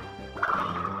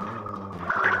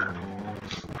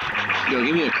 Yo,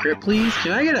 give me a crit, please.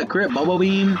 Can I get a crit bubble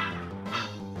beam?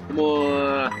 Come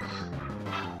on.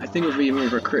 I think even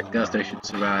with a crit gust, I should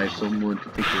survive, so I'm going to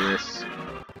take the risk.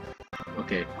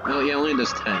 Okay. Oh, yeah, only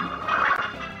does 10.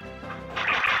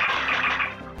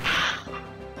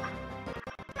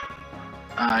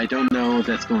 I don't know if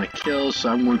that's going to kill, so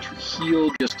I'm going to heal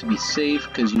just to be safe,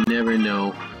 because you never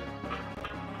know.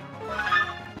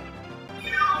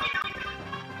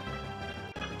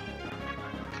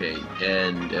 Okay,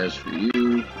 and as for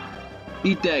you,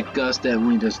 eat that gust that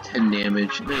only does 10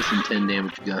 damage. Nice and 10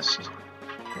 damage gust.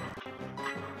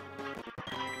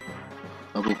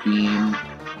 Bubble beam.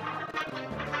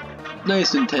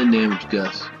 Nice and 10 damage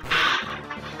gust.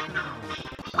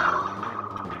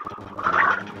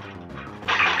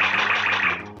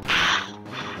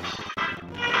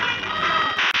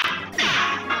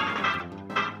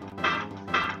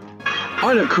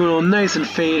 Articuno, nice and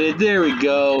faded. There we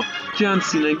go. John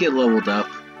Cena, get leveled up.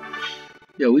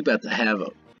 Yo, we about to have a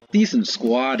decent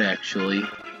squad, actually.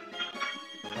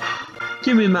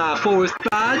 Give me my forest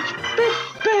badge.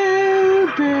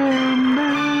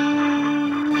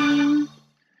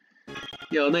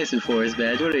 Yo, nice and forest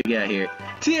badge. What do we got here?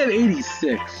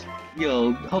 TM86.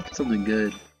 Yo, hope it's something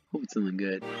good. Hope it's something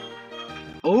good.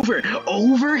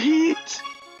 Overheat?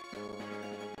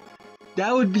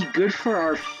 That would be good for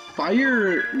our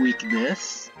fire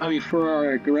weakness. I mean, for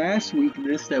our grass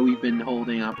weakness that we've been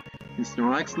holding up. Can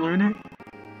Snorlax learn it?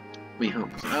 Wait, huh?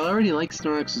 I already like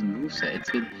Snorlax's moveset. It's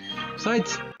good.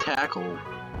 Besides Tackle.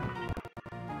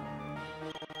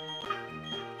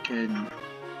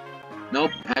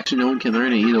 Nope, actually no one can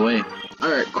learn it either way.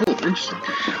 Alright, cool, interesting.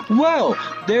 Well,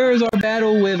 there is our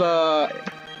battle with,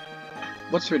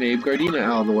 what's her name? Gardena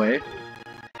out of the way.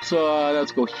 So,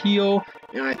 let's go heal.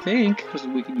 And I think, because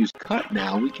we can use Cut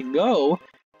now, we can go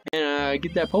and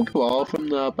get that Pokeball from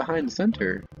the behind the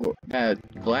center. Or that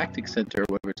Galactic Center,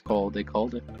 whatever it's called. They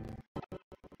called it.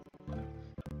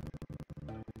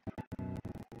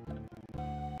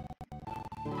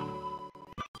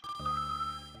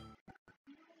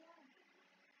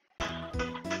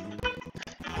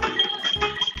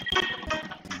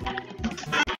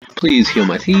 Please heal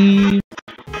my team.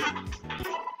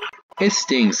 It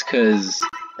stinks, because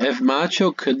if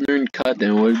Macho could learn Cut,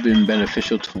 then it would have been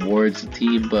beneficial towards the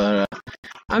team, but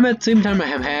I'm at the same time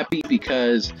I'm happy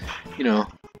because, you know,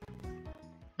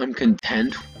 I'm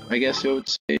content, I guess I would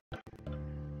say.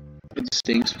 It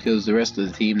stinks because the rest of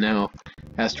the team now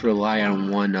has to rely on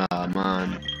one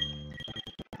Mon.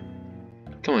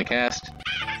 Come on, Cast.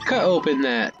 Cut open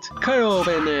that! Cut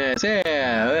open this!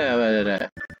 Yeah!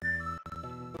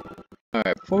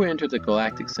 Alright, before we enter the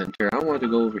Galactic Center, I want to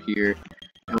go over here.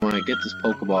 I want to get this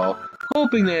Pokeball,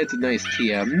 hoping that it's a nice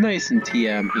TM. Nice and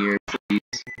TM here,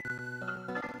 please.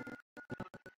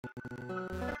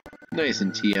 Nice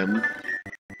and TM.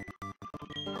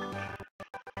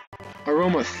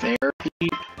 Aromatherapy?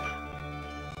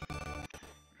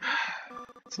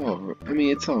 It's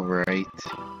alright.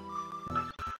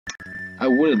 I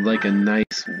would like a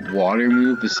nice water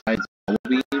move besides Bubble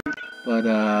Beam, but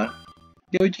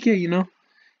yeah, what you get, you know?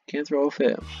 Can't throw a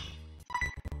fit.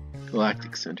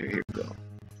 Galactic Center, here we go.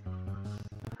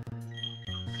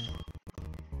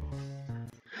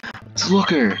 It's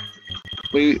Looker!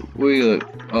 Wait,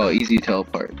 oh, easy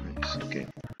teleport. Nice, okay.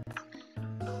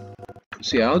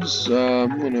 So yeah, I'll just,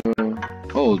 I'm gonna...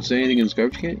 Oh, is there anything in this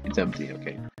garbage can? It's empty,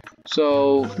 okay.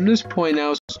 So, from this point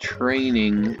now, it's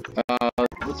training.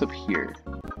 What's up here?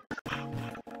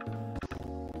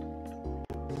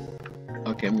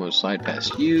 Okay, I'm gonna slide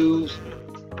past you.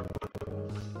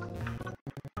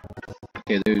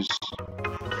 Okay, there's...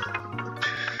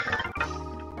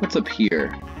 What's up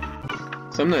here?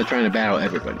 So I'm not trying to battle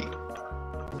everybody.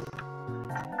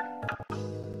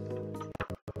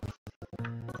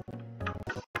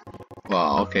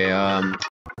 Well, okay,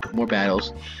 more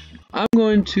battles. I'm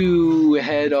going to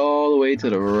head all the way to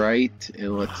the right,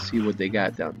 and let's see what they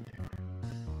got down there.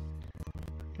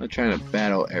 I'm not trying to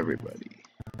battle everybody.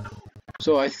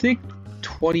 So I think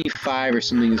 25 or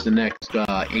something is the next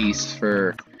ace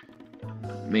for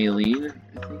Maylene,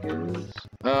 I think it is.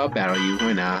 I'll battle you,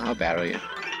 why not? I'll battle you.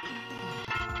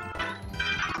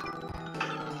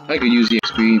 I could use the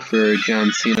XP for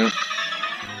John Cena.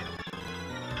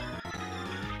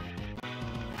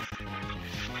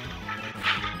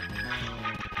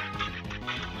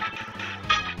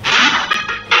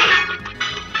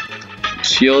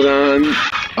 Shield on.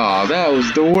 Oh, that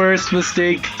was the worst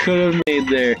mistake could have made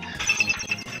there.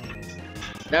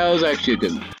 That was actually a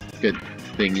good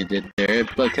thing you did there,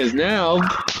 because now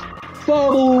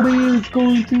Bubble Beam is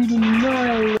going to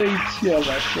annihilate you,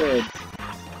 my friend.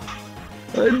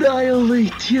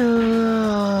 Annihilate you.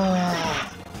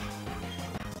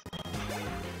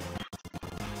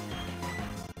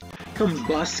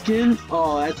 Combustion?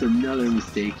 Oh, that's another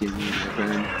mistake in here, my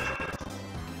friend.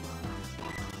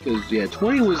 Because, yeah,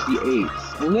 20 was the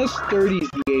ace. Unless 30 is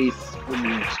the ace. I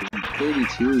mean, actually,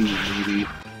 32 even, maybe.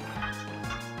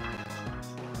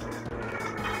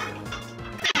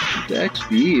 The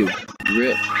XP,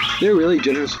 they're really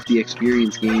generous with the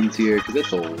experience gains here, because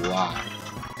that's a lot.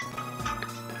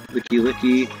 Licky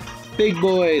Licky. Big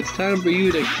boy, it's time for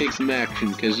you to take some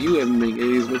action, because you haven't made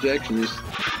as much action as...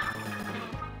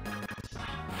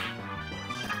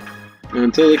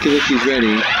 Until Licky Licky's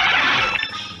ready.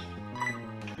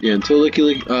 Yeah, until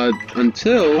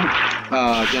until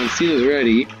John Cena's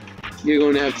ready, you're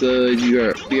going to have to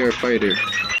be our fighter.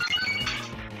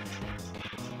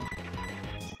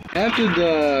 After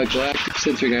the Galactic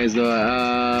Center, guys,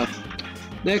 though,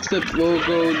 Next up, we'll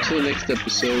go into the next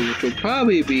episode, which will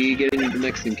probably be getting the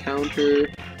next encounter.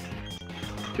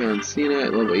 John Cena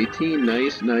at level 18.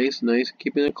 Nice, nice, nice.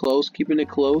 Keeping it close, keeping it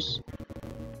close.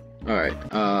 Alright,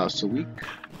 so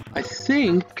I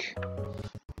think,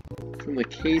 from the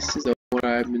cases of what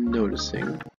I've been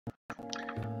noticing,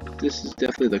 this is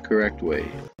definitely the correct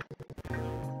way.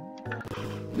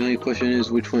 The only question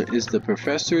is, which one is the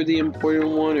professor the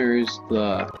important one, or is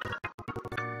the...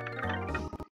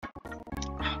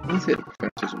 I want to say the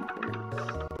professor's important.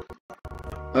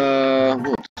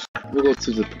 We'll go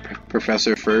to the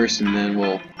professor first, and then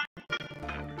we'll...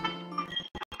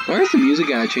 Why is the music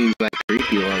gotta change that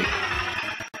creepy like?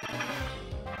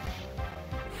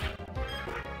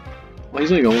 Why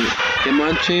he's like going,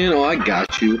 Hitmonchan? Oh, I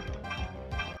got you.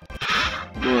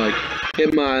 More like,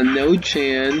 Hitmon no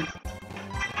Chan.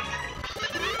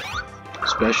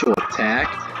 Special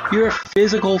attack? You're a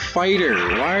physical fighter.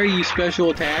 Why are you special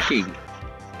attacking?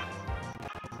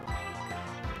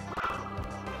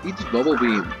 Eat this bubble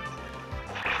beam.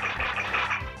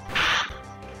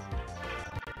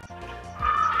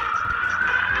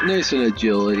 Nice and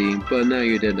agility, but now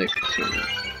you're dead next to someone.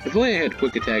 If only I had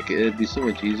quick attack, it'd be so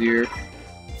much easier.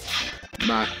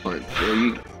 Mach punch. Or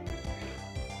you...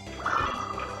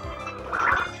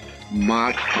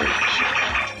 Mach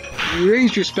punch. You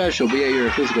raised your special, but yeah, you're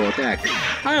a physical attacker.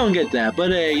 I don't get that,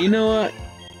 but hey, you know what?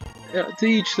 To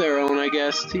each their own, I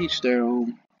guess. To each their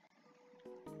own.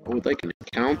 I would like an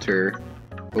encounter,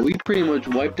 but we pretty much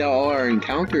wiped out all our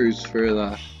encounters for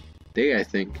the day, I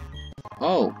think.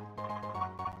 Oh.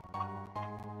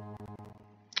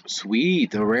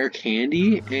 Sweet, a rare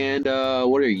candy, and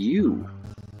what are you?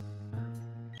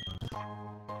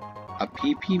 A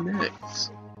PP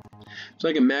max. So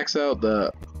I can max out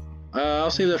the...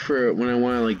 I'll save that for when I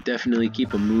want to like definitely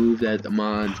keep a move that the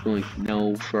mod's going to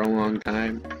know for a long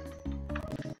time.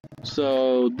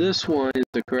 So this one is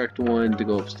the correct one to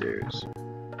go upstairs.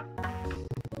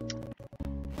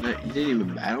 You didn't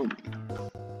even battle me.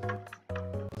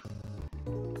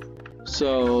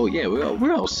 So yeah,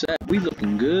 we're all set. We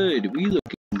looking good. We looking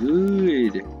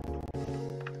good.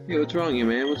 Hey, what's wrong here,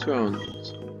 man? What's wrong?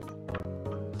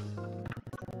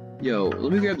 Yo,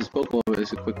 let me grab this Pokemon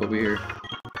this quick over here.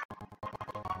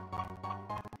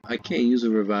 I can't use a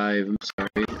revive. I'm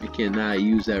sorry. I cannot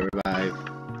use that revive.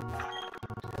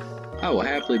 I will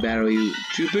happily battle you.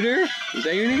 Jupiter? Is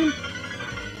that your name?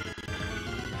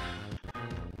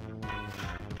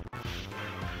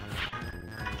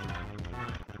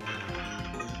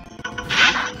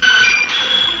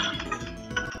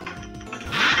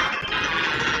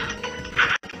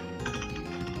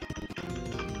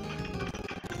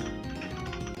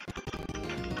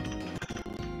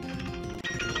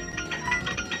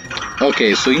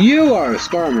 Okay, so you are a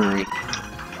Skarmory.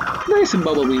 Nice and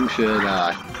Bubble Beam should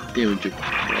damage it.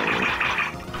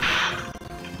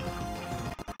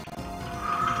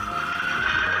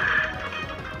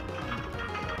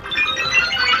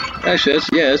 Actually,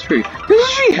 that's pretty. Does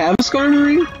she have a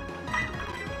Skarmory?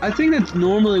 I think that's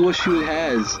normally what she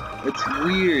has. That's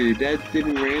weird. That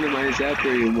didn't randomize that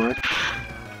very much.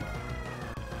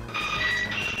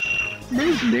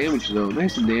 Nice damage though.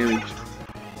 Nice damage.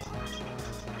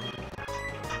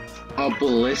 A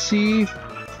Blissey?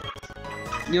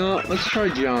 You know, let's try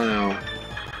John out.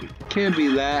 Can't be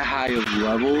that high of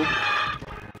level.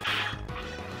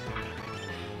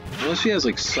 Unless she has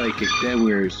like Psychic, then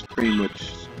we're pretty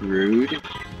much screwed.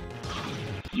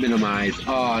 Minimize.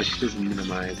 Oh, she doesn't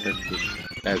minimize.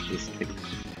 That's this thing.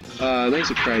 Nice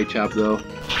to Cry Chop though.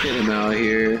 Get him out of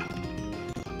here.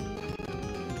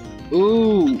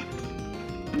 Ooh!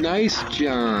 Nice,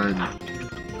 John.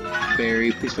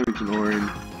 Barry, please don't mention Orin.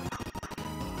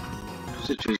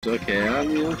 Citrus, okay,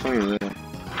 I'm fine with that.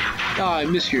 Oh, I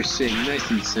miss your sing. Nice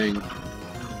and sing.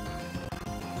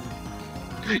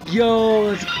 Yo,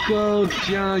 let's go,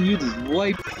 John. You just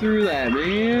wiped through that,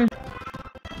 man.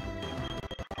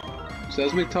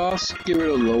 Seismic Toss? Get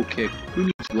rid of low kick. Who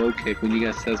needs low kick when you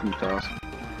got Seismic Toss?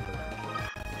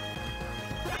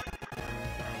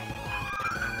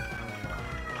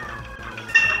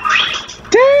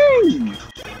 Dang!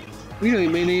 You know, you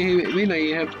may not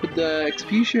even have to put the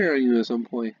XP share on you at some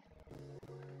point.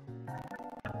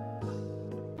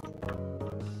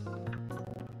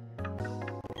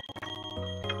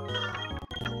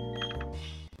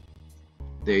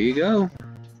 There you go.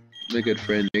 My good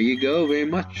friend, there you go very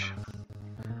much.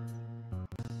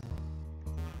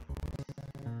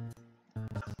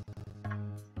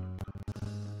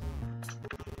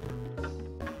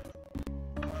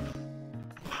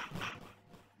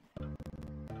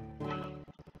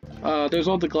 There's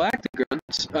all the Galactic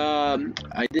Grunts.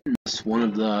 I didn't mess least one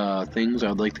of the things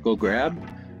I'd like to go grab.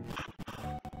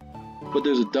 But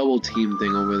there's a double team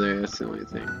thing over there, that's the only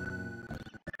thing.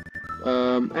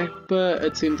 But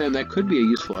at the same time, that could be a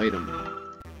useful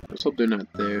item. Let's hope they're not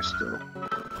there still.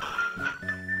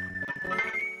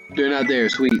 They're not there,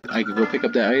 sweet. I could go pick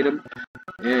up that item,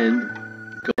 and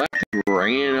Galactic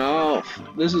ran off.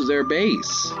 This is their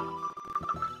base.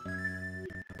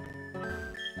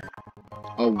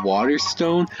 A water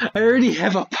stone? I already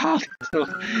have a power stone.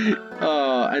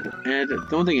 I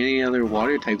don't think any other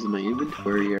water types in my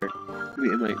inventory are. I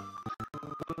mean, in my.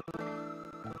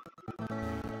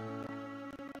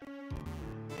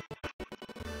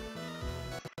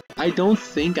 I don't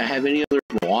think I have any other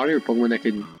water Pokemon that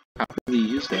could probably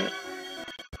use that.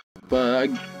 But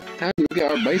time to look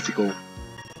at our bicycle.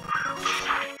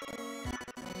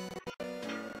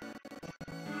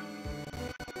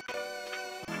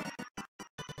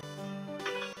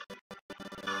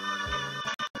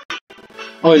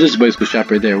 Oh, there's a bicycle shop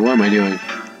right there. What am I doing?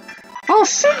 Oh,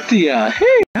 Cynthia!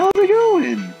 Hey, how's it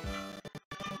going?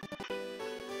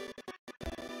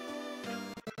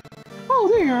 Oh,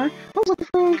 there you are. I was looking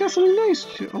for got something nice.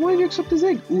 Why did you accept this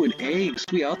egg? Ooh, an egg.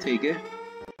 Sweet, I'll take it.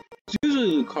 It's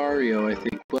usually Lucario, I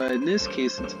think, but in this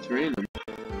case, since it's random.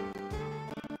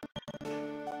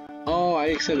 Oh,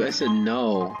 I said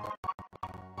no.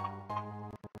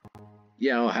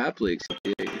 Yeah, I'll happily accept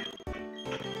the egg.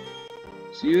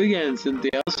 See you again,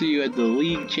 Cynthia. I'll see you at the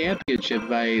league championship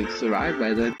if I survive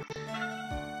by then.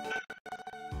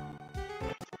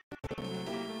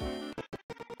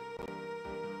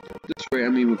 This rate,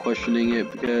 I'm even questioning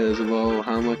it because of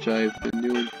how much I've been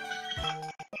doing.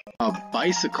 A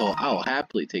bicycle. I'll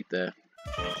happily take that.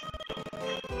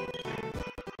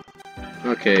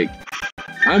 Okay.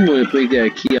 I'm going to make that a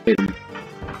key item.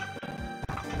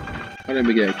 How do I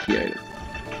make that a key item?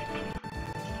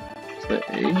 Is that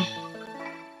A?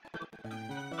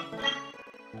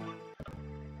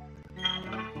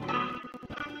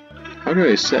 How do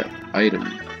I set item?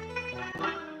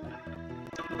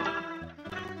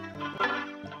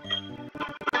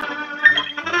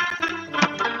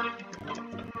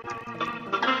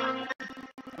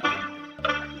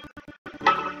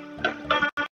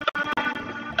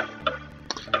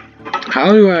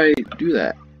 How do I do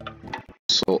that?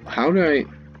 So, how do I...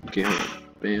 Okay, hold on.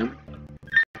 Bam.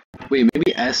 Wait,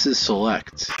 maybe S is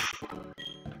select.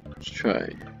 Let's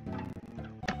try.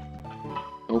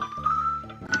 Nope.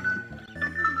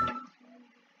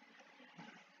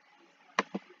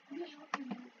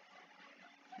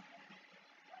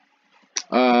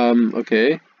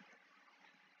 Okay.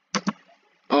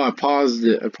 Oh, I paused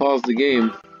it. I paused the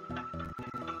game.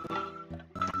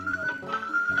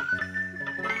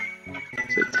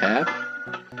 Is it tab?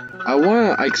 I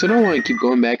don't want to keep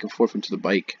going back and forth into the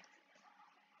bike.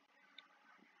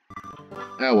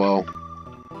 Oh well.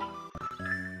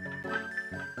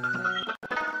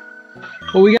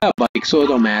 Well, we got a bike, so it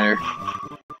don't matter.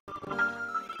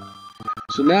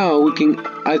 So now we can,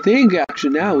 I think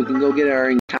actually now we can go get our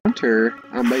encounter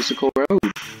on Bicycle Road,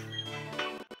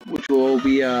 which will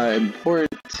be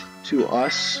important to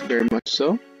us, very much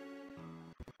so.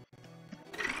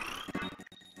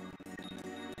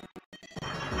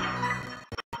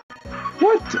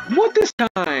 What this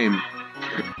time?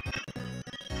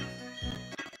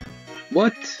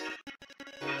 What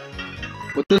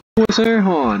this was there?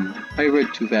 Hold on, I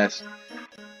read too fast.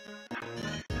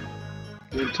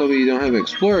 You told me you don't have an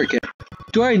Explorer kit.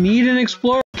 Do I need an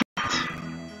Explorer kit?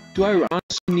 Do I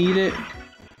honestly need it?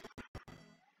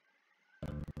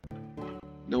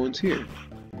 No one's here.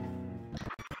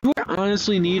 Do I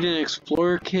honestly need an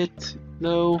Explorer kit?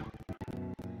 No.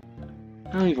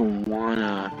 I don't even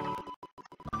wanna.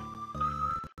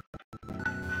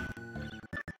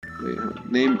 Wait,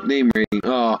 name rating.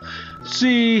 Oh,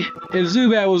 see, if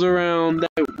Zubat was around, that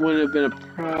wouldn't have been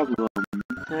a problem.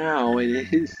 Now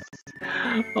it is.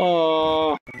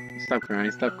 Oh, stop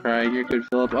crying. You're good,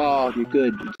 Philip. Oh, you're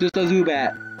good. It's just a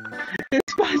Zubat.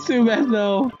 It's my Zubat,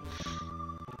 though.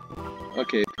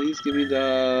 Okay, please give me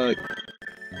the.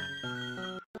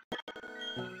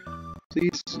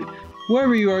 Please,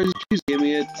 wherever you are, just give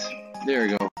me it. There we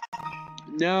go.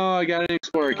 Now I got an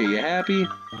Explorer kit. You happy?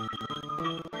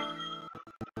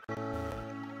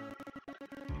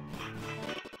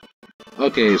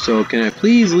 Okay, so can I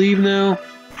please leave now?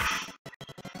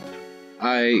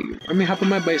 Let me hop on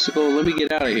my bicycle. Let me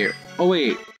get out of here. Oh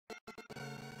wait.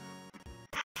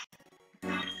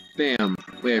 Bam.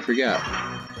 Wait, I forgot.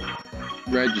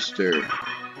 Register.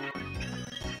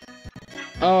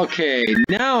 Okay,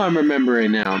 now I'm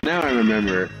remembering now. Now I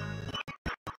remember.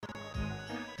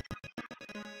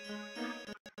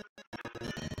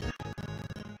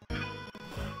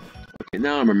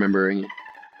 Alright, now I'm remembering.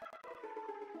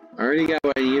 I already got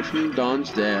what I needed from Dawn's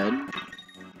dad.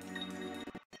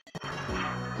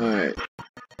 Alright.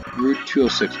 Route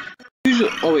 206. Usually,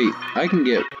 oh wait, I can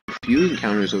get a few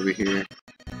encounters over here.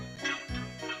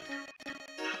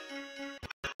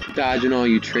 Dodging all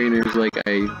you trainers like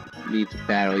I need to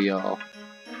battle y'all.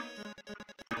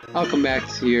 I'll come back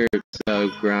to here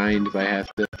to grind if I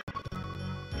have to.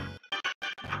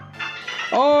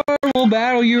 Or we'll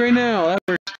battle you right now, that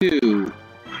works too.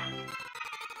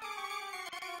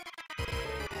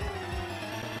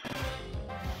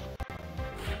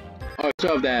 Oh, I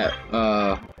still have that,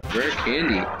 rare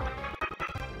candy.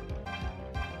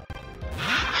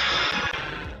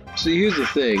 See, here's the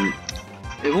thing.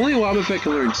 If only Wobbuffet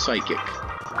can learn Psychic.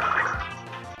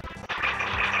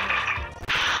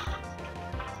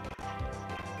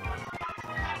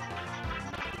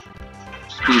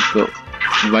 Speed Boat.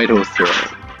 Vital Throw.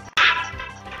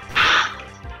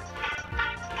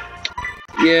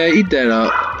 Yeah, eat that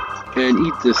up. And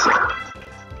eat this up.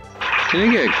 Can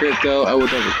I get a crit though? I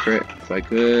would love a crit if I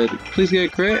could. Please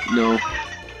get a crit? No.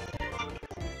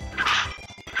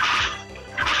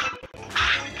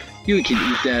 You can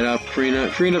eat that up,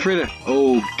 Frida.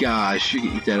 Oh gosh, you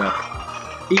can eat that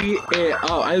up. Eat it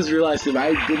up. I just realized if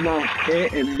I did not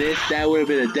hit and miss, that would have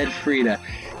been a dead Frida.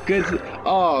 Good.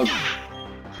 Oh,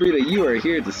 Frida, you are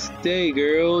here to stay,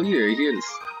 girl. You are here to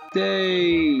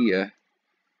stay.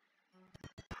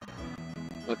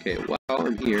 Okay, while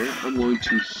I'm here, I'm going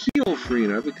to heal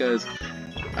Frida because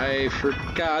I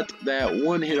forgot that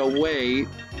one hit away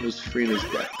was Frida's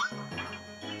death.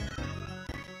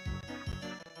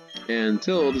 And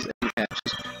until this end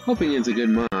catches, hoping it's a good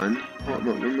mon. I'm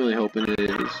really hoping it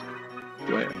is.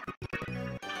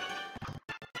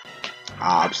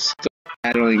 I'm still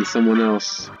battling someone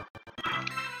else.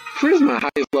 Frida's my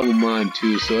highest level mon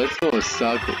too, so that's gonna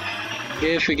suck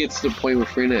if it gets to the point where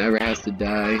Frida ever has to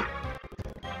die.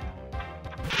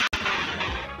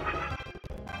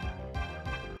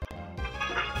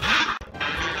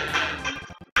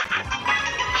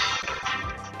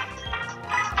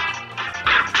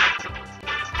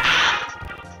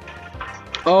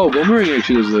 Oh, Boomerang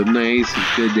actually does a nice,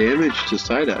 good damage to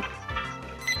Psyduck.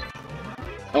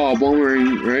 Oh,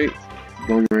 Boomerang, right?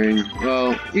 Boomerang.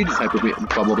 Well, he just Hyper Beam,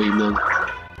 Bubble Beam then.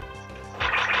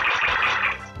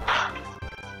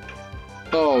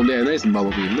 Oh, yeah, nice and Bubble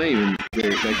Beam. Not even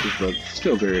very effective, but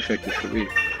still very effective for me.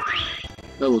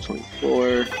 Level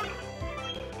 24.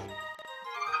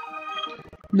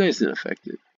 Nice and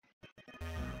effective.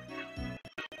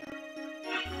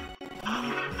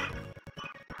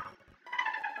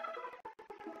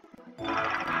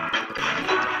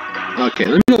 Okay,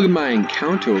 let me look at my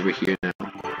encounter over here now.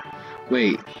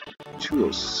 Wait,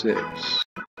 206.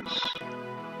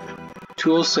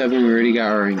 207, we already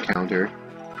got our encounter.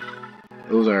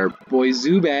 Those are boy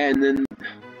Zubat, and then...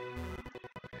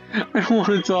 I don't want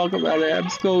to talk about it, I'm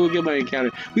just gonna look at my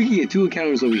encounter. We can get two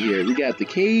encounters over here. We got the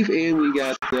cave, and we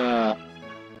got the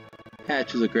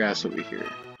patches of grass over here.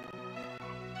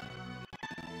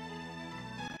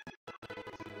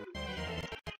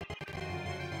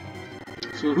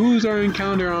 So who's our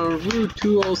encounter on Route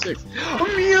 206? A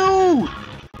Mew!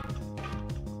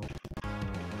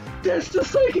 That's the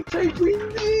psychic type we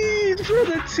need for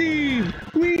the team!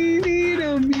 We need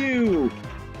a Mew!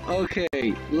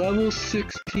 Okay, level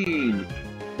 16.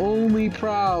 Only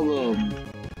problem.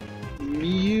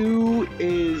 Mew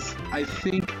is, I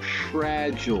think,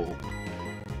 fragile.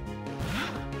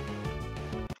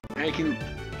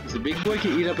 The big boy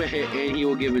can eat up a hit and he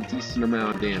will give a decent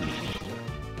amount of damage.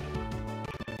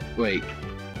 Wait.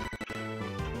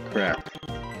 Crap.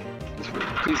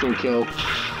 Please don't kill.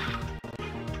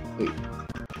 Wait.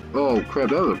 Oh crap,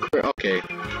 that was a crap. Okay.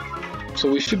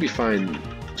 So we should be fine.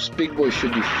 This big boy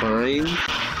should be fine.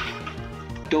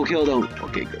 Don't kill, don't.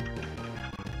 Okay, good.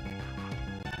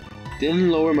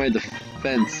 Didn't lower my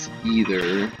defense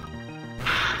either.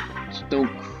 Just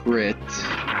don't crit.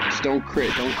 Just don't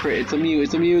crit, don't crit. It's a Mew,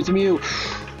 it's a Mew, it's a Mew!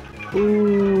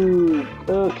 Ooh,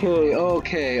 okay.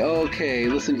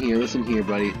 Listen here,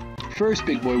 buddy. First,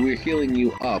 big boy, we're healing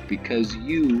you up because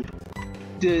you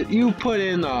put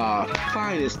in the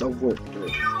finest of work.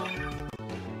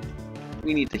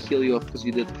 We need to heal you up because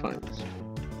you did the finest.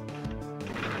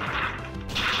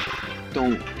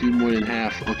 Don't do more than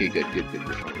half. Okay, good, you're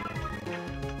fine.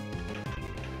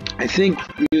 I think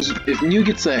if Mew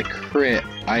gets that crit,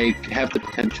 I have the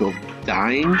potential of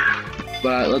dying,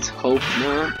 but let's hope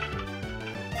not.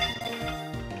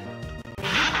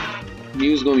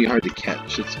 Mew's gonna be hard to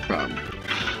catch, that's the problem.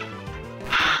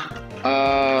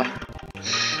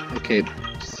 Okay.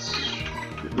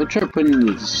 We'll try putting him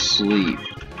to sleep.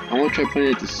 I want to try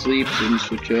putting it to sleep and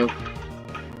switch up.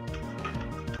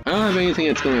 I don't have anything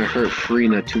that's gonna hurt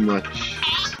Frina too much.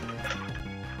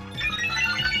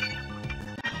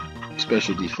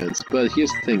 Special defense, but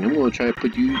here's the thing, I'm gonna try to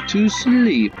put you to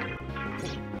sleep.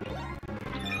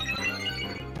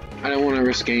 I don't want to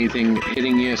risk anything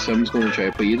hitting you, so I'm just gonna try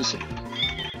to put you to sleep.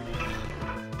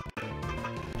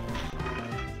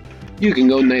 You can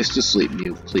go nice to sleep,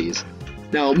 Mew, please.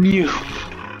 Now, Mew,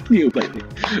 baby.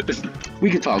 Listen, we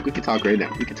can talk right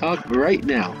now. We can talk right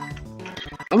now.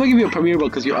 I'm gonna give you a premiere ball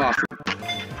because you're awesome.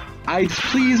 I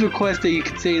please request that you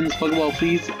can stay in this Pokeball,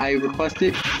 please. I request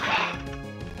it.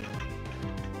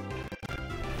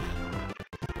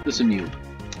 Listen, Mew.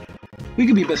 We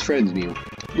could be best friends, Mew.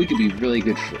 We could be really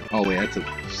good oh wait, that's a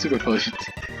super potion.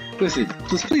 Listen,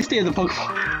 just please stay in the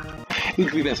Pokeball. We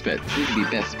could be best friends. We could be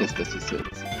best friends.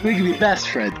 We could be best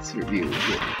friends for Mew.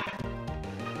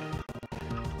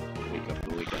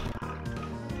 Wake up.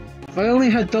 If I only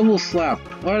had double slap,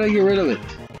 why did I get rid of it?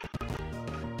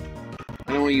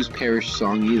 I don't want to use Perish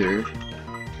Song either.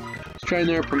 Let's try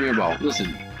another Premier Ball.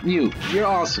 Listen, Mew, you're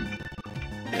awesome.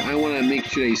 I want to make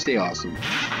sure that you stay awesome.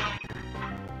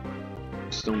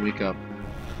 Just don't wake up.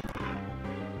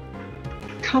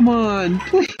 Come on,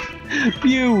 please.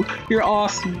 Mew, you're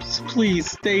awesome. Just please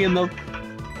stay in the...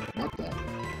 What the...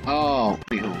 Oh,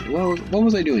 wait, hold on. What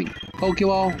was I doing?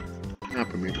 Pokeball? Not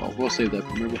Premier Ball. We'll save that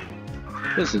Premier Ball.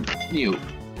 Listen, Mew.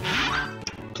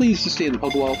 Please just stay in the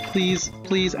Pokeball. Please,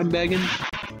 please, I'm begging.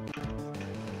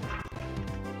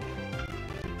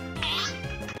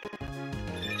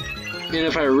 And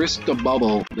if I risk the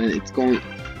bubble, then it's going...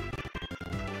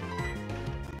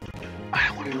 I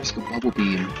don't want to risk a bubble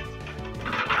beam.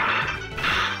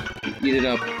 Eat it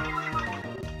up.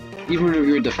 Even if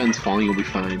your defense falling, you'll be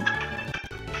fine.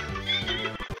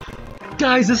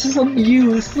 Guys, this is a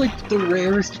Mew. This is like the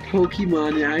rarest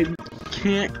Pokemon, and I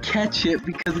can't catch it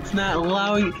because it's not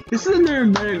allowing. This is another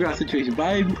Metagross situation, but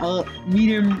I'm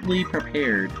mediumly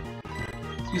prepared.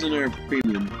 Let's use another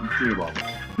premium Ball.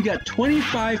 We got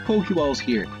 25 Pokeballs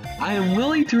here. I am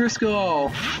willing to risk it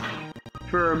all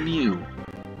for a Mew.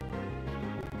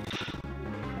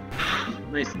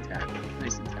 Nice and tackle.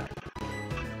 Nice and tackle.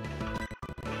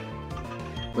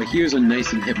 But here's a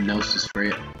nice and hypnosis for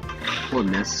you. Or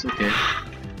miss, okay.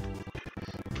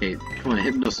 Okay, come on,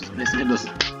 hypnosis, nice and hypnosis.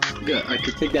 Good, I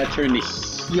can take that turn to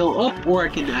heal up, or I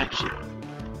can actually...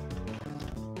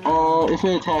 if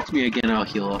it attacks me again, I'll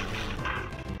heal up.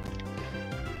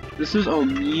 This is a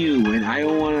Mew, and I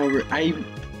don't want to...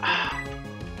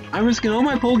 I'm risking all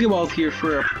my Pokeballs here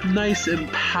for a nice and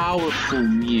powerful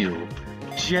Mew.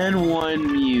 Gen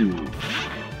 1 Mew.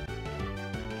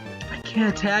 I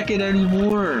can't attack it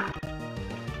anymore.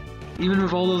 Even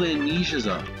with all of the amnesia's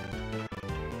up.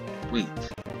 Wait.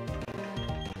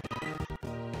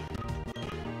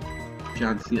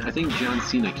 John Cena. I think John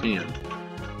Cena can.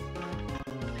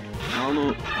 I don't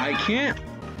know. I can't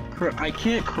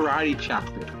karate chop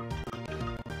it.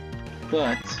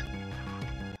 But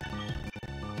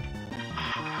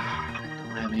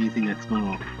I don't have anything that's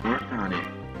gonna work on it.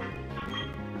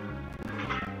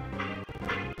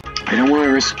 I don't want to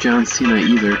risk John Cena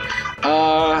either.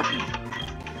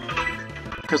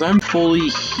 Because I'm fully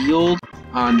healed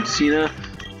on Cena,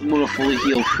 I'm gonna fully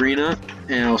heal Frina,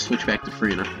 and I'll switch back to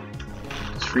Frina.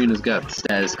 Because Frina's got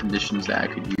status conditions that I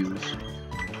could use.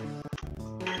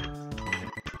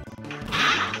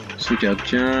 Switch out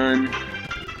John.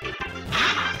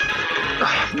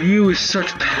 Mew is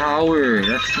such power,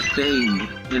 that's the thing.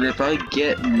 And if I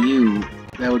get Mew,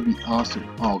 that would be awesome.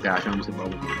 Oh gosh, I almost hit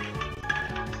Bubble Beam.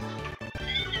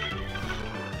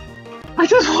 I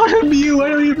just want a Mew, I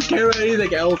don't even care about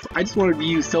anything else. I just want a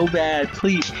Mew so bad,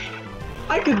 please.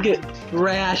 I could get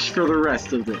trash for the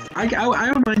rest of this. I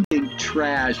don't mind getting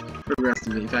trash for the rest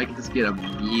of it if I could just get a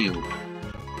Mew.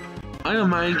 I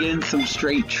don't mind getting some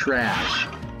straight trash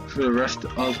for the rest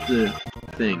of the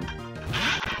thing.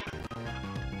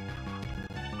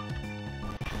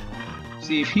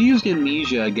 See, if he used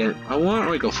Amnesia again, I want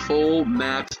like a full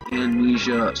max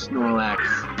Amnesia Snorlax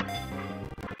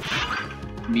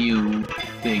Mew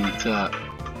thing to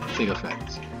take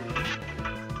effect.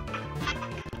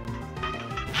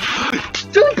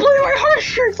 Don't play my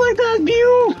heartstrings like that,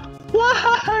 Mew!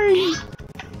 Why?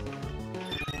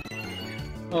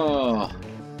 Oh,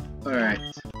 alright.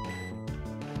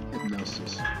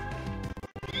 Hypnosis.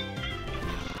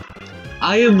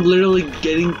 I am literally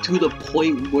getting to the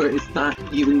point where it's not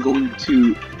even going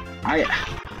to...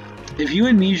 If you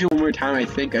amnesia one more time, I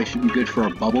think I should be good for a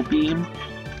Bubble Beam.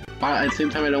 But at the same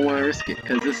time, I don't want to risk it,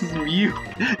 because this is Mew.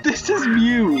 This is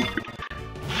Mew!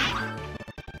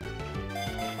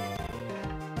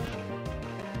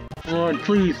 Lord,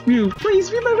 please, Mew, please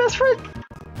be my best friend!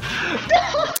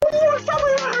 No! Stop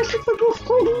my heart!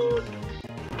 Please!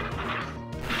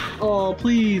 Oh,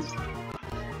 please!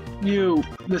 Mew,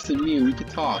 listen, Mew, we can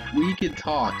talk. We can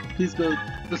talk. Please go,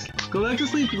 go back to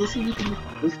sleep. Listen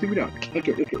to me now.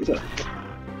 Okay, so.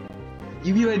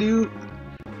 You mean I do?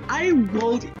 I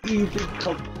won't even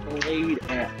complain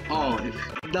at all if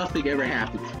nothing ever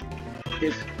happens.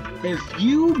 If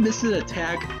you miss an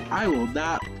attack, I will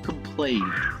not complain.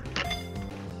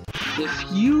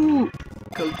 If you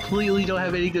completely don't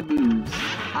have any good moves,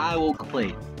 I won't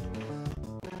complain.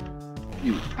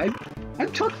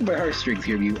 I'm talking from my heartstrings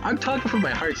here, Mew. I'm talking from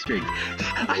my heartstrings.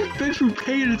 I've been through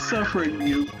pain and suffering,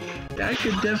 Mew. I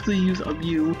could definitely use a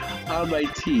Mew on my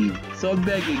team. So I'm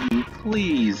begging you,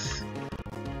 please.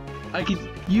 I could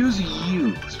use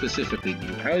you specifically,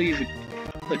 Mew. I'll even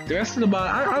look the rest of the mod.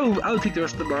 I'll take the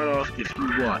rest of the mod off if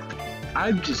you want.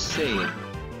 I'm just saying.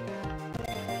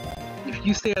 If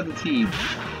you stay on the team,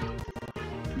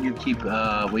 you keep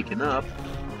waking up.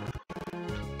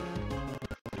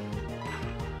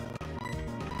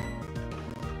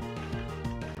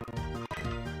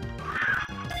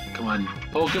 Come on,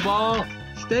 Pokeball!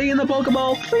 Stay in the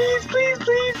Pokeball! Please, please,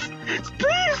 please!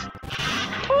 Please!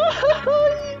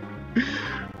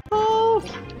 Oh!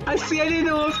 I see, I didn't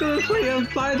know I was gonna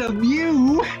find a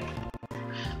Mew!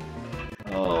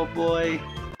 Oh boy.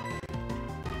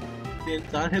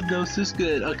 It's on Hypnosis,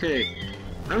 good. Okay.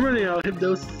 I'm running out of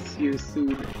Hypnosis here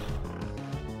soon.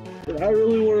 But I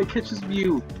really want to catch this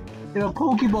Mew. And a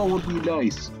Pokeball would be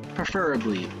nice.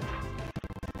 Preferably.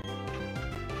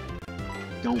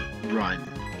 Don't run.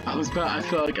 I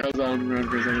felt like I was on the run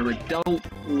for a second. Like, don't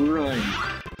run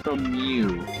from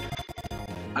you.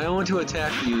 I don't want to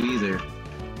attack you either.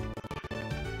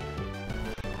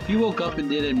 If you woke up and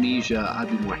did amnesia, I'd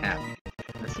be more happy.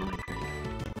 That's the only thing.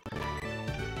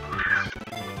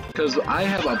 Because I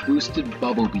have a boosted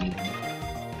Bubble Beam.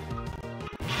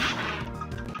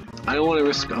 I don't want to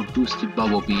risk a boosted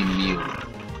Bubble Beam Mew.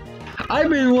 I've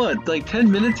been, what, like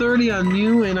 10 minutes already on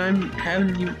Mew, and I'm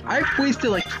having you. I've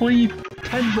wasted like 10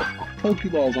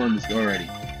 Pokeballs on this already.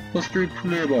 Plus 3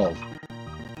 Premier Balls.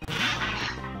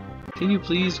 Can you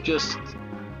please just.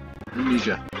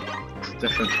 Amnesia.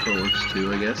 Defense Pro works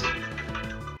too, I guess.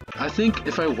 I think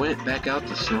if I went back out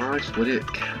to Snorlax, would it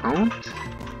count?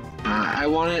 I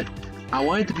want it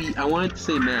to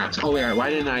say max. Oh, yeah, why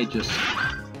didn't I just.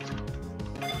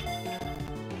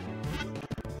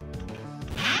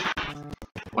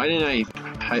 Why didn't I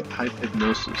hype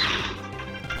Hypnosis?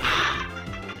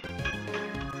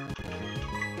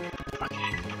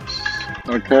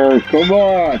 Okay, come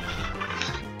on!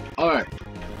 Alright.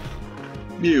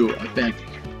 Mew, I beg you.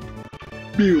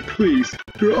 Mew, please.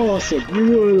 You're awesome.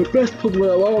 You're one of the best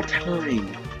Pokemon of all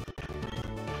time.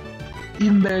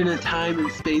 Even better than Time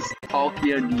and Space,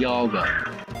 Palkia, and Dialga.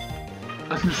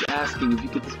 I'm just asking if you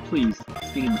could just please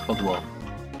stay in the Pokeball.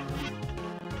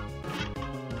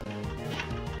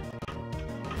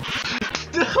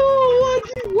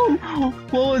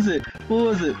 What was it? What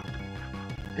was it?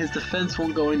 His defense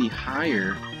won't go any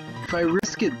higher. If I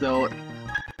risk it though,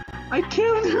 I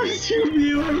can't lose you,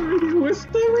 Mew. I already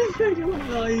risked everything in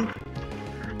my life.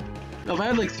 If I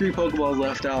had like 3 Pokeballs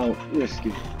left, I'll risk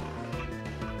it.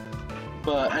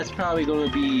 But that's probably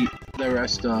gonna be the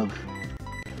rest of.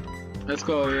 That's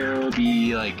gonna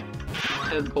be like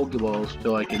 10 Pokeballs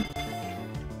till I can.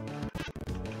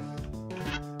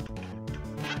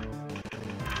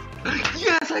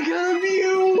 Yes, I got a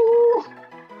Mew!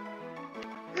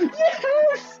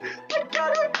 Yes! I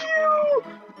got a Mew!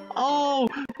 Oh,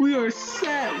 we are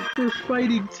set for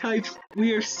fighting types.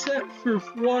 We are set for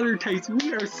water types.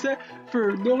 We are set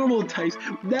for normal types.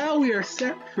 Now we are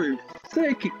set for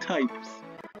psychic types.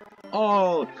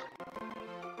 Oh,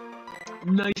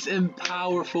 nice and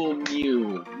powerful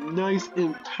Mew. Nice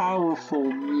and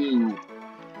powerful Mew.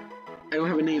 I don't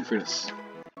have a name for this.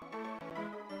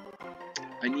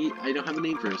 I don't have a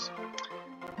name for this.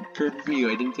 For Mew,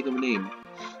 I didn't think of a name.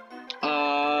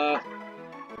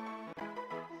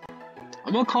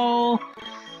 I'm gonna call.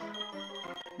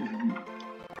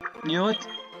 You know what?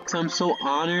 Because I'm so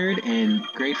honored and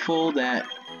grateful that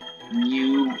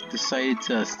Mew decided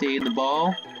to stay in the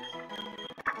ball.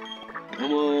 I'm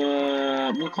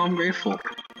gonna call him Grateful.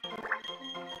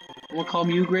 I'm gonna call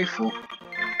Mew Grateful.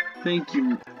 Thank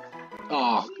you.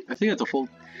 Oh, I think that's a full.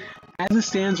 As it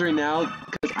stands right now,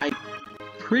 because I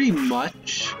pretty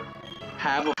much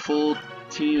have a full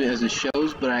team as it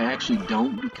shows, but I actually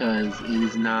don't because it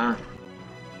is not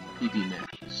PB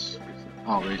matches.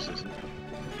 Oh, racism.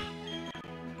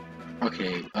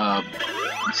 Okay,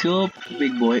 seal up,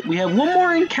 big boy. We have one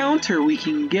more encounter we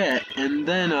can get, and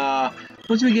then,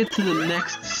 once we get to the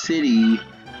next city,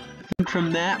 I think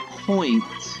from that point,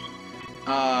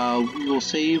 we will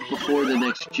save before the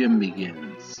next gym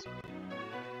begins.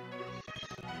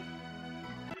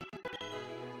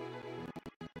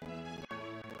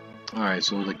 Alright,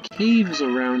 so the cave is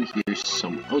around here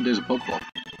some. Oh, there's a Pokeball.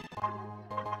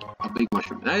 A big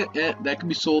mushroom. That could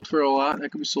be sold for a lot.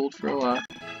 That could be sold for a lot.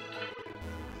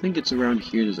 I think it's around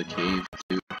here. There's a cave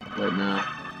too right now.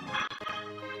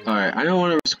 Alright, I don't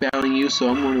want to risk battling you, so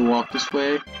I'm going to walk this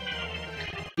way.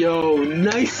 Yo,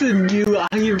 nice and new.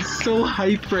 I am so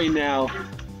hyped right now.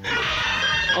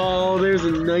 Oh, there's a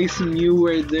nice and new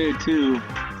right there too.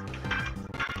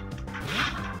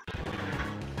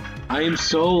 I am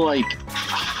so like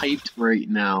hyped right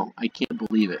now. I can't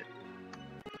believe it.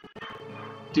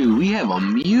 Dude, we have a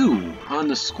Mew on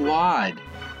the squad.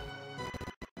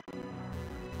 I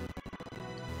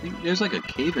think there's like a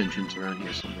cave entrance around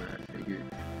here somewhere, I figured.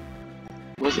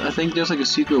 I think there's like a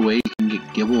secret way you can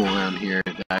get Gibble around here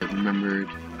that I remembered.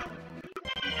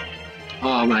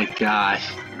 Oh my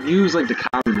gosh. Mew's like the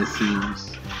commonest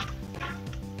seems.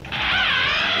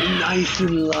 Nice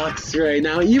and Lux right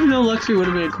now. Even though Luxray would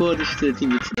have been a cool addition to the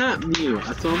team, it's not Mew.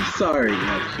 So I'm sorry,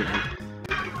 Luxray.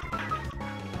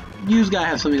 Mew's gotta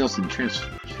have something else to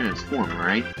transform,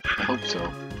 right? I hope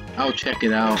so. I'll check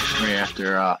it out right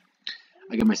after I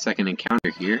get my second encounter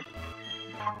here.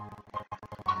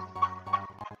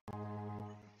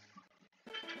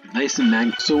 Nice and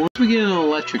mag. So once we get an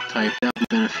electric type, that'll be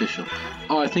beneficial.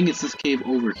 Oh, I think it's this cave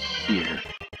over here.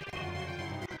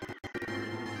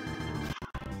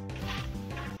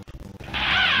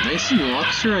 Nice and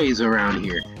Luxray's around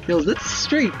here. Yo, that's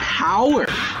straight power.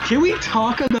 Can we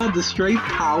talk about the straight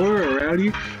power around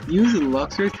here? Using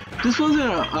Luxray. This wasn't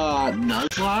a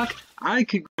Nuzlocke. I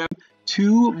could grab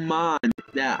 2 Mon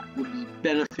that would be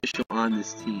beneficial on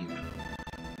this team.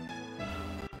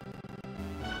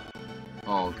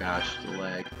 Oh gosh, the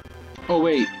lag. Oh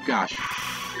wait, gosh.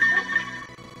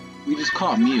 We just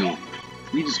caught Mew.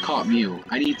 We just caught Mew.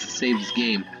 I need to save this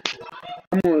game.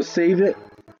 I'm gonna save it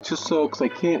just so, because I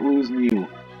can't lose Mew.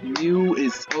 Mew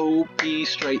is OP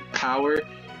straight power.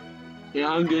 And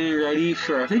I'm getting ready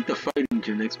for, I think, the fighting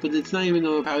gym next, but it's not even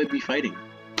gonna probably be fighting.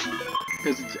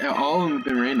 Because it's all of them have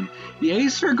been random. The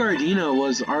ace for Gardena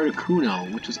was Articuno,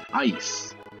 which is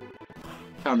ice.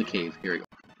 Found the cave. Here we go.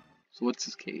 So what's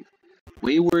this cave?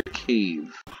 Wayward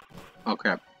Cave. Oh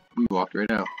crap, we walked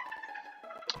right out.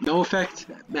 No effect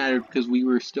mattered because we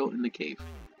were still in the cave.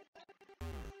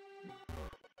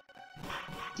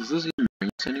 Does this even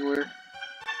bring us anywhere?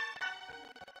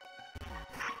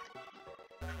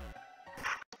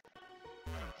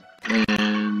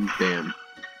 And bam.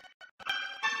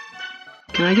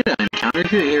 Can I get an encounter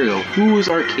here? Here we go. Who was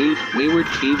our Wayward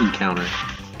Cave encounter?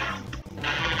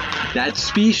 That's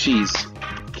species.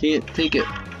 Can't take it.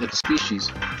 That's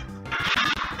species.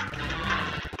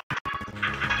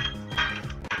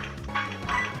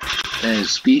 That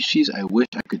is species. I wish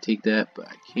I could take that, but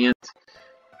I can't.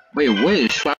 Wait,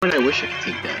 wish? Why would I wish I could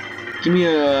take that? Give me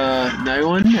another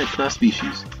one. That's not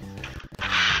species.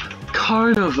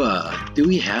 Carnivore. Do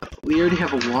we have? We already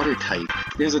have a water type.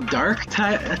 There's a dark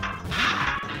type.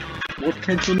 More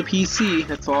potential in the PC.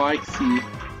 That's all I can see.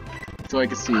 That's all I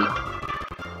can see.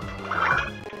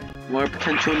 More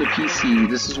potential in the PC.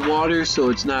 This is water, so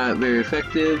it's not very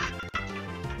effective.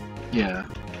 Yeah.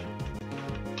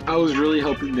 I was really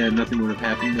hoping that nothing would have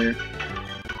happened there.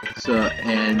 So,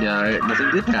 and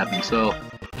nothing did happen. So,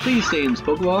 please stay in this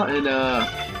Pokeball, and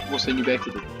we'll send you back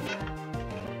to the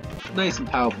nice and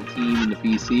powerful team in the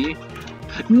PC.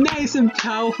 Nice and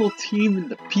powerful team in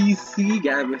the PC.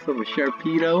 Got myself a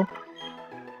Sharpedo.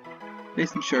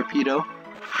 Nice and Sharpedo.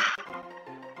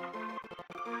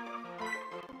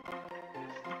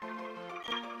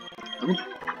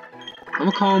 I'm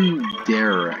gonna call him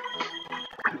Derek.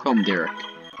 I'm gonna call him Derek.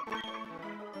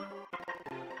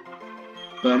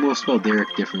 But I'm gonna spell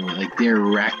Derek differently, like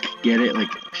Derek. Get it?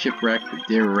 Like shipwreck,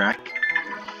 Derek.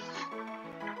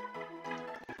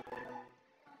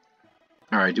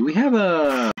 Alright, do we have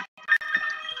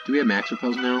max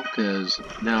repels now? Because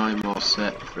now I'm all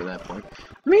set for that point.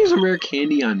 Let me use a rare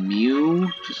candy on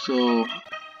Mew, just so... Let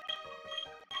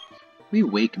me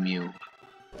wake Mew.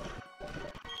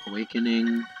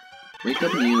 Awakening. Wake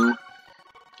up Mew.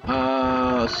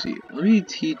 Let's see. Let me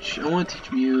teach... I want to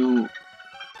teach Mew...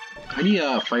 I need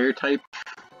a fire type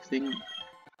thing.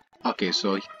 Okay,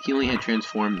 so he only had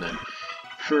transformed then.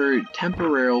 For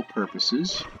temporal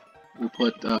purposes, we'll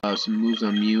put some moves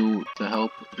on Mew to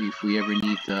help if we ever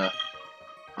need to...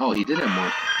 Oh, he did have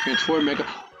more. Transform Mega...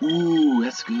 Ooh,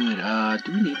 that's good.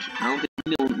 Do we need... I don't think...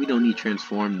 We don't need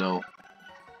Transform, though.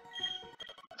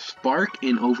 Spark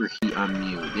and Overheat on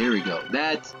Mew. There we go.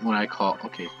 That's what I call...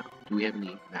 Okay, do we have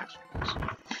any Max Rolls?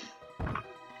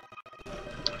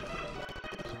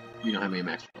 We don't have any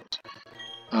Max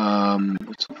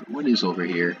Rolls. What is over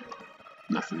here?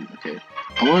 Nothing. Okay.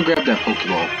 I want to grab that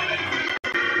Pokeball.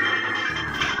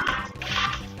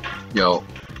 Yo.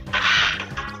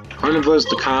 Carnivor's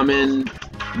the common.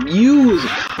 Mew is a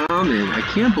common. I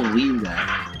can't believe that.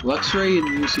 Luxray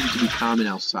and Mew seem to be common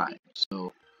outside.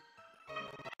 So,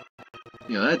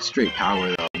 yeah, that's straight power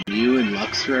though. Mew and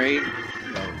Luxray.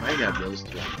 Yo, I got those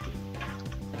two.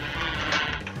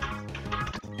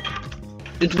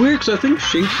 It's weird because I think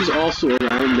Shinx is also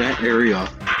around that area.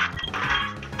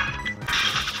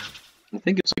 I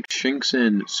think it's like Shinx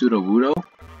and Sudowoodo.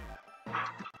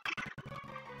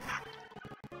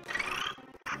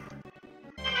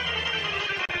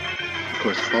 Of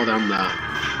course, fall down the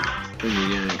thing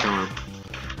again and come on.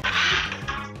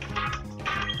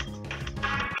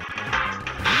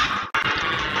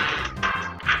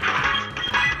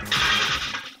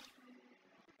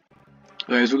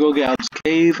 Alright, so we go get out of this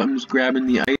cave. I'm just grabbing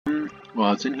the item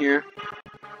while it's in here.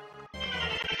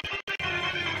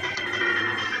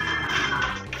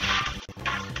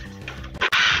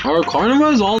 Are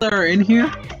Carnivores all that are in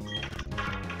here?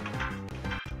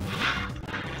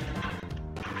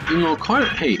 You know,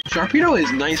 hey, Sharpedo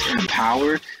is nice in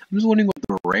power. I'm just wondering what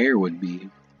the rare would be.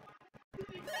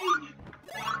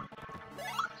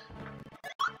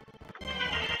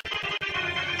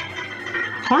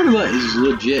 Carniva is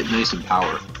legit nice in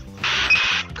power.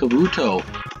 Kabuto,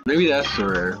 maybe that's the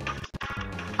rare.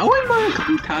 I wouldn't mind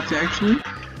Kabutops actually.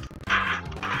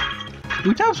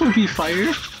 Kabutops would be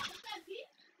fire.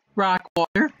 Rock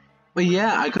water. But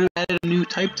yeah, I could have added a new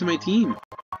type to my team.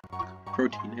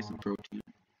 Protein, nice and protein.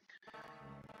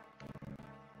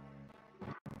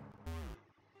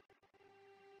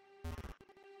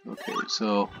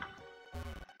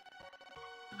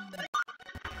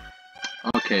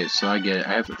 Okay, so I get it.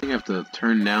 I think I have to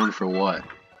turn down for what?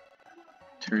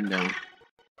 Turn down.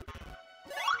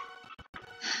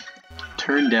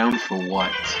 Turn down for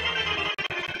what?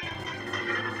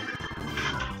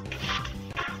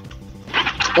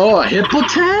 Oh, a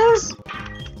Hippotaz?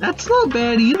 That's not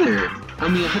bad either. I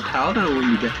mean, a Hippowdon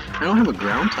wouldn't be bad. I don't have a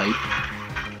ground type.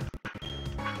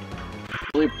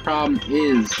 The only problem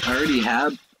is I already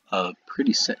have a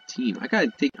pretty set team. I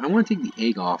want to take the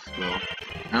egg off though.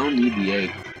 I don't need the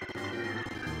egg.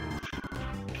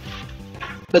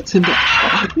 That's him.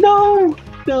 No!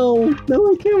 No!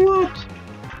 No, I can't watch!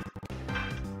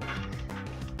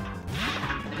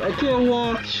 I can't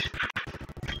watch!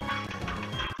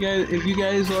 Yeah, if you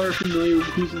guys are familiar with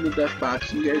who's in the death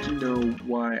box, you guys know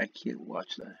why I can't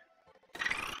watch that.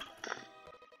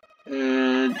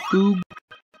 And Boob.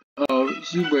 Oh,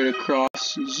 Zubrate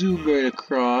across. Zubrate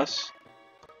across.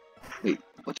 Wait,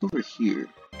 what's over here?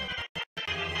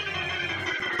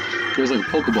 There's like a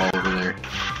Pokeball over there.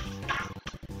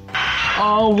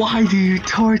 Oh, why do you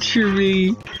torture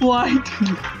me? Why do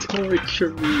you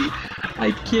torture me?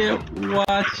 I can't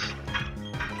watch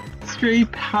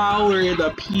straight power in the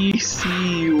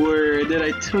PC word that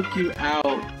I took you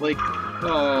out. Like,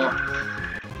 oh.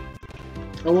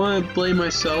 I want to blame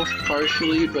myself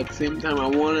partially, but at the same time I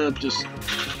want to just...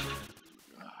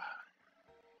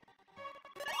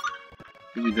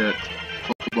 Give me that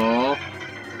Pokeball.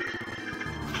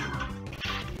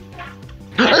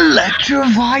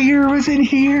 Electivire was in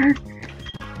here?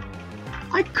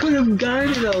 I could have gotten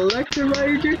an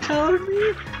Electivire, you're telling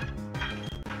me?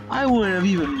 I wouldn't have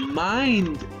even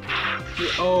mind.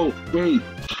 Oh, wait.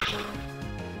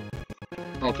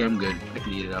 Okay, I'm good. I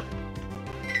can eat it up.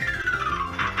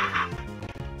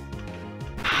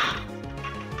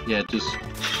 Yeah, just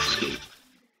escape.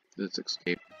 Let's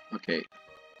escape. Okay.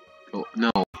 Oh,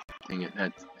 no. Dang it.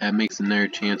 That makes another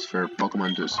chance for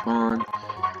Pokemon to spawn.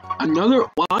 Another.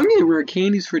 Well, I'm getting rare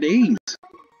candies for days.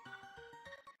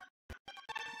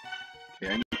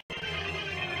 Okay.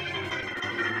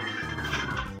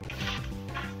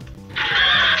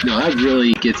 No, that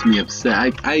really gets me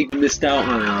upset. I missed out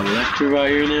on an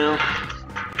Electivire now.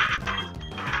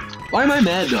 Why am I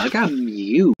mad though? I got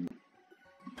Mew.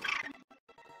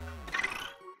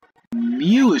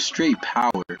 Mew is straight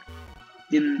power.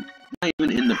 Not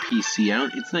even in the PC.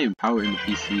 It's not even power in the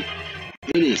PC.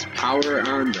 It is power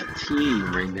on the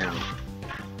team right now.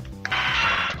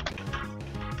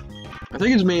 I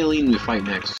think it's Maylene we fight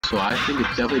next, so I think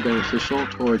it's definitely beneficial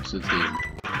towards the team.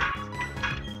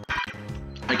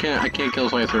 I can't kill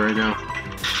Slicer right now.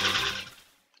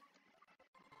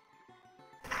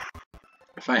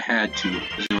 If I had to,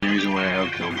 that's the only reason why I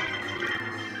would kill him.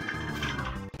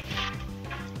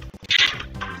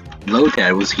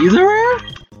 Lotad, was he the rare?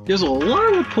 There's a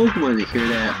lot of Pokemon in here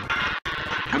that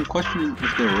I'm questioning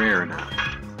if they're rare or not.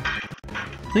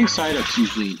 I think Psyduck's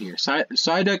usually in here.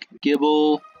 Psyduck,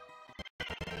 Gibble.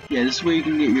 Yeah, this is where you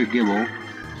can get your Gibble.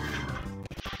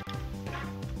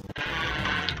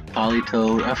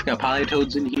 Politoed. I forgot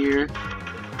Politoad's in here.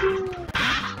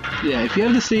 Yeah, if you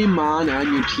have the same Mon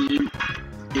on your team,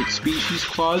 it's Species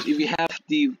Clause. If you have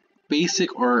the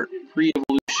basic or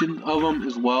pre-evolution of them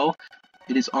as well,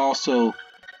 it is also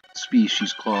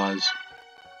Species Clause.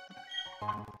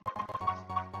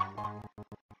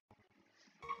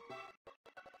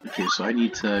 Okay, so I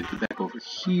need to get back over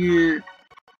here.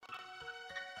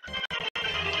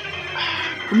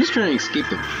 I'm just trying to escape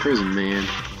the prison, man.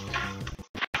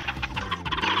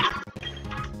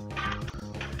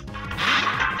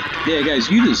 Yeah, guys,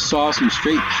 you just saw some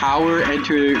straight power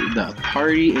enter the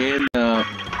party, and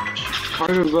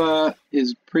Carnivore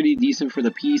is pretty decent for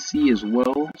the PC as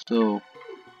well, so...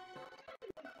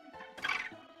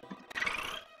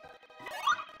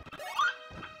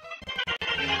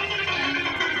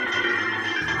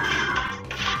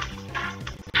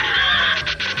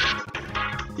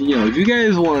 You know, if you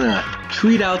guys want to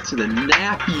tweet out to the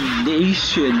Nappy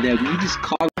Nation that we just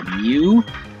caught a Mew,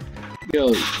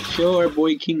 yo, show our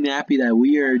boy King Nappy that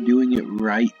we are doing it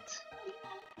right.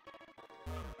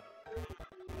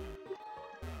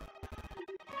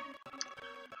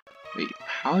 Wait,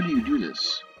 how do you do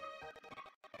this?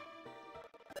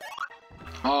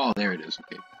 Oh, there it is,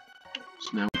 okay.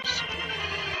 So now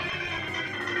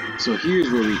so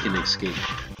here's where we can escape.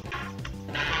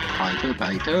 Politoed,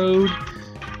 Politoed.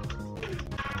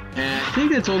 And I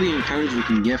think that's all the encounters we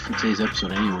can get for today's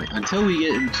episode anyway, until we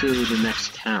get into the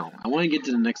next town. I want to get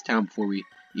to the next town before we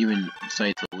even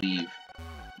decide to leave.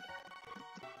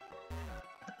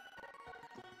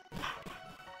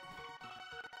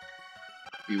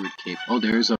 Rewood Cave. Oh,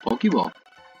 there's a Pokeball.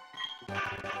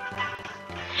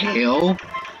 Hail?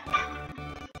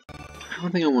 I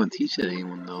don't think I want to teach that to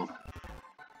anyone though.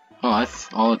 Oh, that's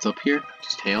all that's up here?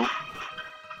 Just hail?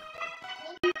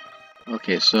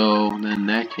 Okay, so then in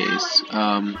that case,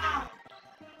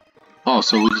 oh,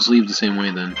 so we'll just leave the same way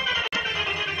then.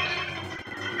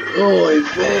 Oy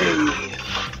vey!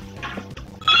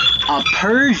 A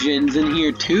Persian's in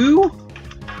here too?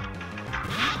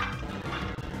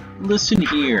 Listen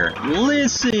here,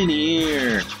 listen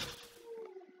here!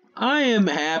 I am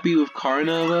happy with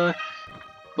Carnivore,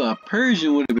 but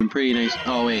Persian would have been pretty nice.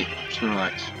 Oh wait,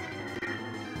 Snorlax.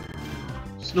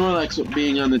 Snorlax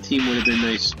being on the team would have been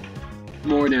nice.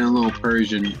 More than a little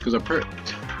Persian, because the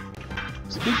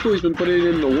big boy's been putting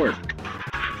in the work.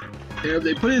 And if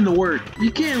they put in the work,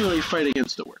 you can't really fight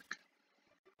against the work.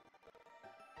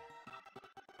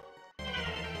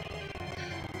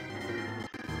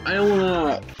 I don't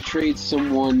want to trade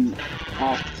someone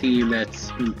off the team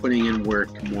that's been putting in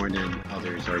work more than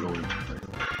others are going to.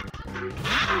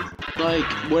 Like,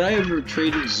 would I ever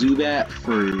traded Zubat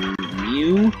for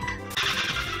Mew?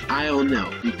 I don't know,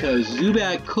 because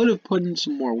Zubat could have put in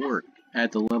some more work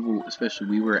at the level, especially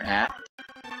we were at.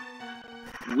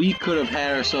 We could have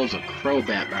had ourselves a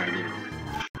Crobat by now,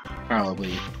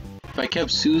 probably. If I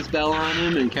kept Soothe-Bell on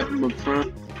him and kept him up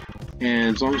front,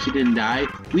 and as long as he didn't die,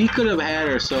 we could have had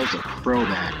ourselves a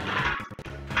Crobat.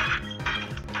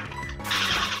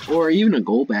 Or even a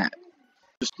Golbat.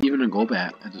 Just even a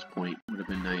Golbat at this point would have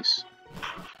been nice.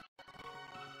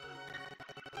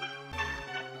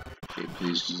 Okay,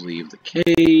 please just leave the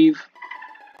cave.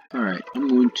 Alright, I'm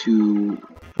going to...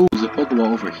 Oh, there's a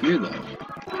Pokeball over here, though.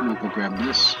 I'm gonna go grab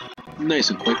this. Nice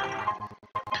and quick.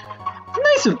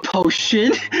 Nice and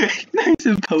potion! Nice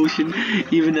and potion!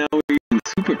 Even now we're using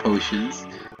super potions.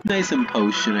 Nice and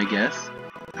potion, I guess.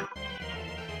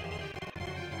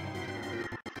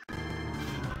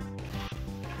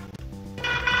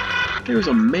 There's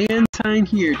a Mantine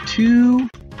here, too.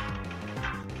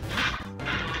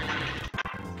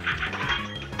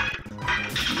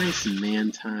 Nice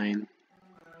Mantine.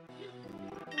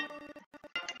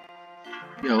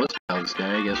 Yo, let's battle this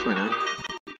guy, I guess, why not?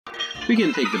 We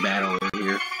can take the battle over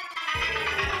here.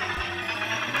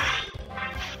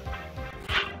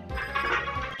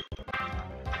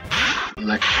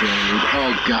 Electrode.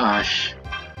 Oh gosh.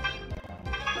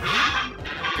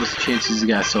 What's the chances he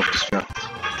got self-destruct?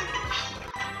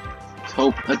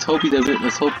 Let's hope he doesn't.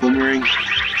 Let's hope Boomerang.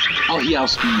 Oh, he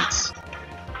outspeeds.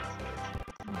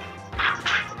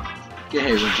 Get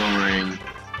hit with Boomerang.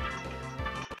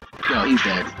 Yo, he's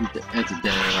dead. That's a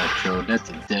dead Electrode. That's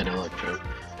a dead Electrode.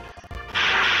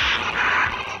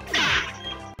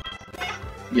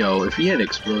 Yo, if he had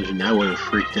Explosion, I would have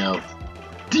freaked out.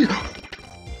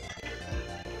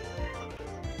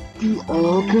 The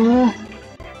Olga?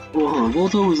 Oh,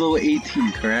 Volto was level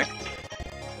 18, correct?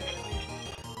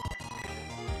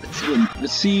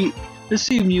 Let's see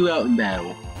Mew out in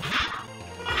battle.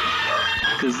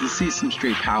 Because let's see some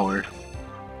straight power.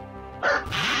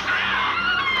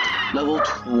 Level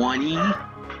 20?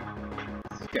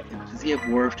 Does he have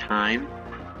War of Time?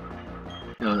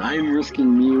 No, I'm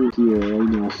risking Mew here right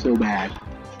now so bad.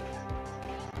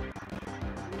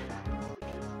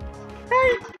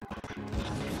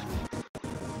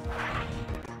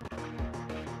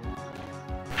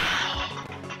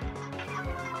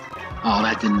 Oh,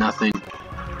 that did nothing.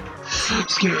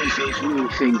 Scary face, oh,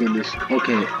 thank goodness.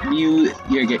 Okay, Mew,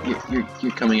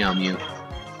 you're coming out, Mew.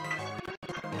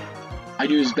 I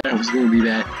knew it was bad. It was going to be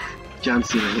bad. John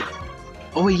Cena.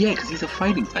 Oh wait, yeah, because he's a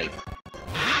fighting type.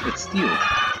 It's Steel.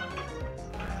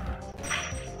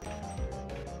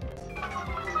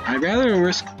 I'd rather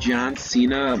risk John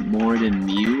Cena more than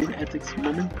Mew at this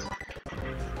moment.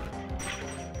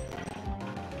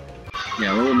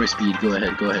 Yeah, lower my speed. Go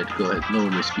ahead. Lower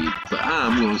my speed. But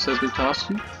I'm going to Seismic Toss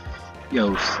you.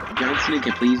 Yo, John Cena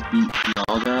can please beat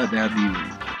Dialga. That'd be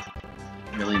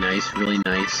really nice.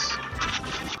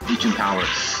 Reach and power.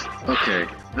 Okay,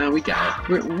 now we got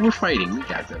it. We're fighting. We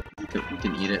got that. We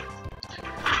can eat it.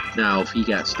 Now, if he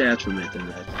got stats from it, then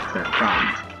that's a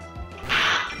problem.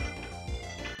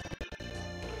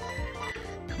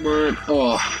 Come on.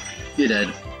 Oh, you're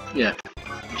dead. Yeah.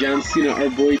 John Cena, our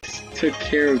boy, took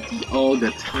care of all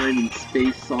the time and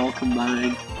space all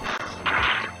combined.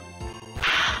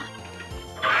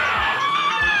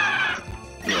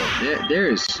 Yo,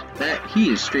 he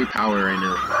is straight power right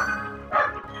now.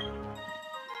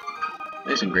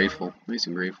 Nice and grateful.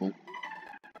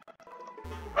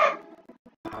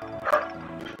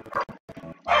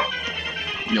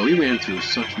 No, we ran through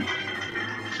so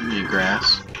many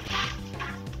grass.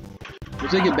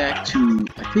 Once I get back to,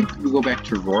 I think we go back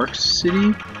to Rourke's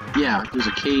City. Yeah, there's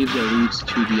a cave that leads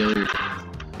to the other.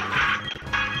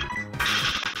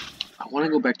 I want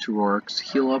to go back to Rourke's,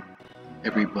 heal up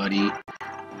everybody,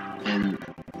 and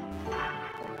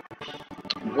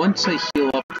once I heal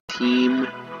up the team.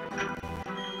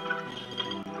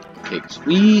 Okay, because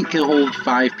we can hold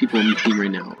 5 people in the team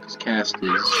right now. Because Cast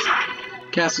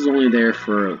is only there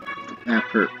for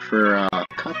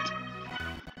cut.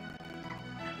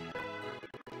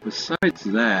 Besides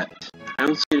that, I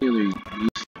don't see any other use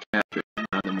for Cast right now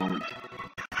at the moment.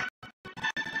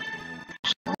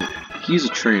 So, he's a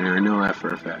trainer, I know that for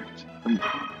a fact.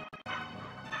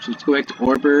 So let's go back to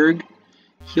Orberg,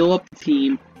 heal up the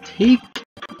team, take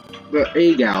the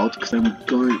egg out because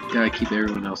gotta keep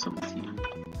everyone else on the team.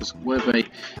 Because what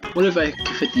if I can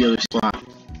fit the other slot?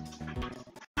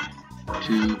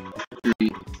 2,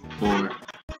 3, 4,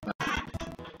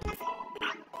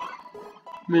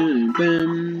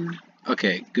 5.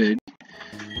 Okay, good.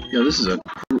 Yo, this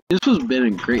has been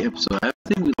a great episode. I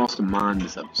think we lost a Mon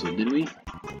this episode, didn't we?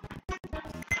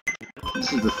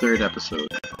 This is the 3rd episode.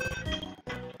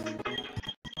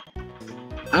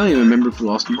 I don't even remember if we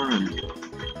lost a Mon.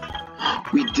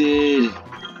 We did!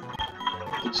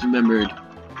 I just remembered.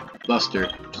 Buster,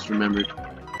 just remembered.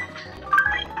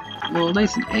 Well,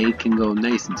 nice and egg can go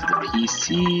nice into the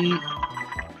PC.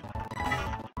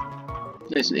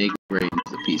 Nice and egg right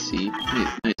into the PC.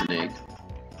 Nice and egg.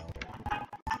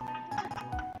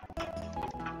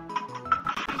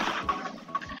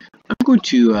 I'm going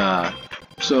to,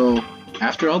 so,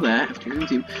 after all that, after the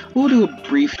team, we'll do a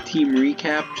brief team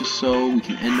recap just so we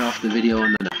can end off the video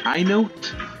on a high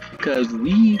note. Because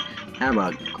we have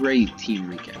a great team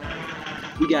recap.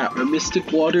 We got our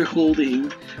Mystic Water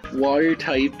holding, Water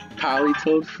type,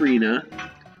 Polytoad Freena,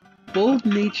 Bold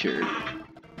Nature,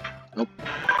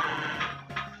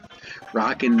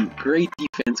 rockin' great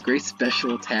defense, great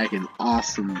special attack, and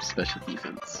awesome special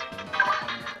defense.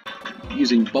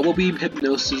 Using Bubble Beam,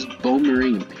 Hypnosis,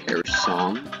 Boomerang, and Pear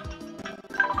Song.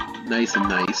 Nice and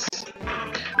nice.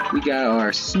 We got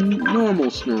our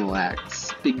normal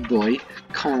Snorlax, big boy,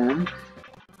 Calm.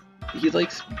 He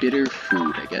likes bitter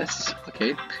food, I guess.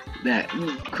 Okay. That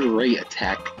great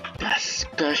attack. That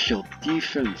special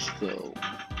defense, though.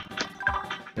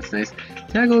 That's nice.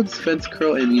 Tackle, Defense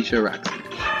Curl, and Misha Roxy.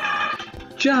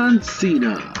 John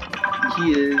Cena.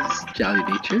 He is Jolly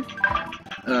Nature.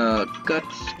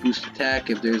 Guts, Boost Attack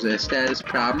if there's a status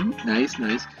problem. Nice.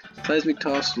 Seismic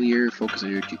Toss, Leer, Focus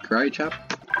Energy, Karate Chop.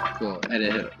 We'll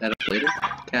edit that up later.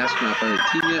 Cast, not part of the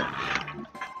team yet.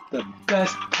 The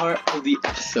best part of the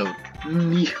episode.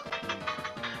 Mew.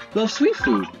 Love Sweet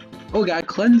Food. Oh, got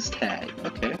Cleanse Tag.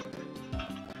 Okay.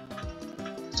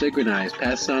 Synchronize.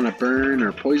 Pass on a burn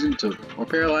or poison to or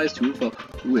paralyze to UFO.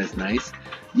 Ooh, that's nice.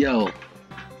 Yo.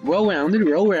 Well-rounded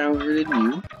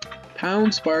Mew.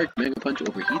 Pound, Spark, Mega Punch,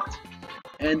 Overheat.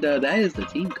 And that is the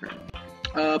team current.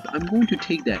 I'm going to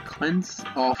take that Cleanse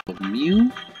off of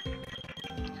Mew.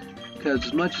 Because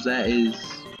as much as that is...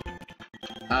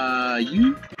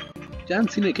 John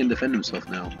Cena can defend himself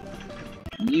now.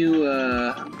 Mew,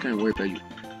 I'm kind of worried about you.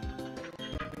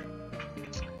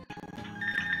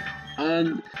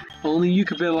 Only you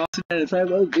could be lost in that type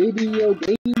of video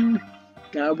game.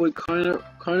 With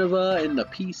Carnival and the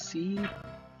PC.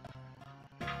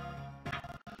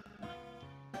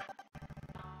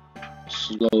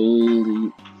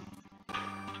 Slowly.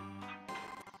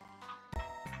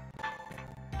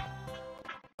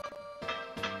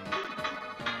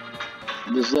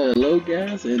 Just let it load,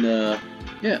 guys, and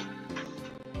yeah.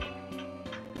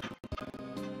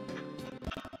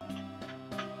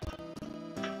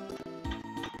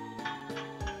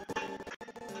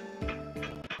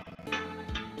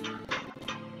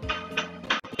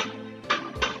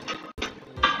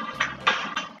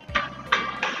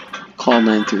 Call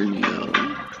 930.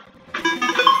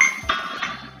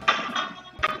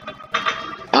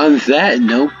 On that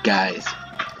note, guys,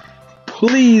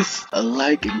 please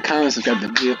like and comment, subscribe to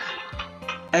the video.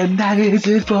 And that is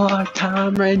it for our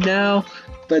time right now.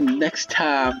 But next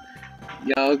time,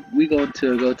 y'all, we going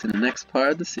to go to the next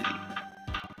part of the city.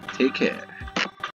 Take care.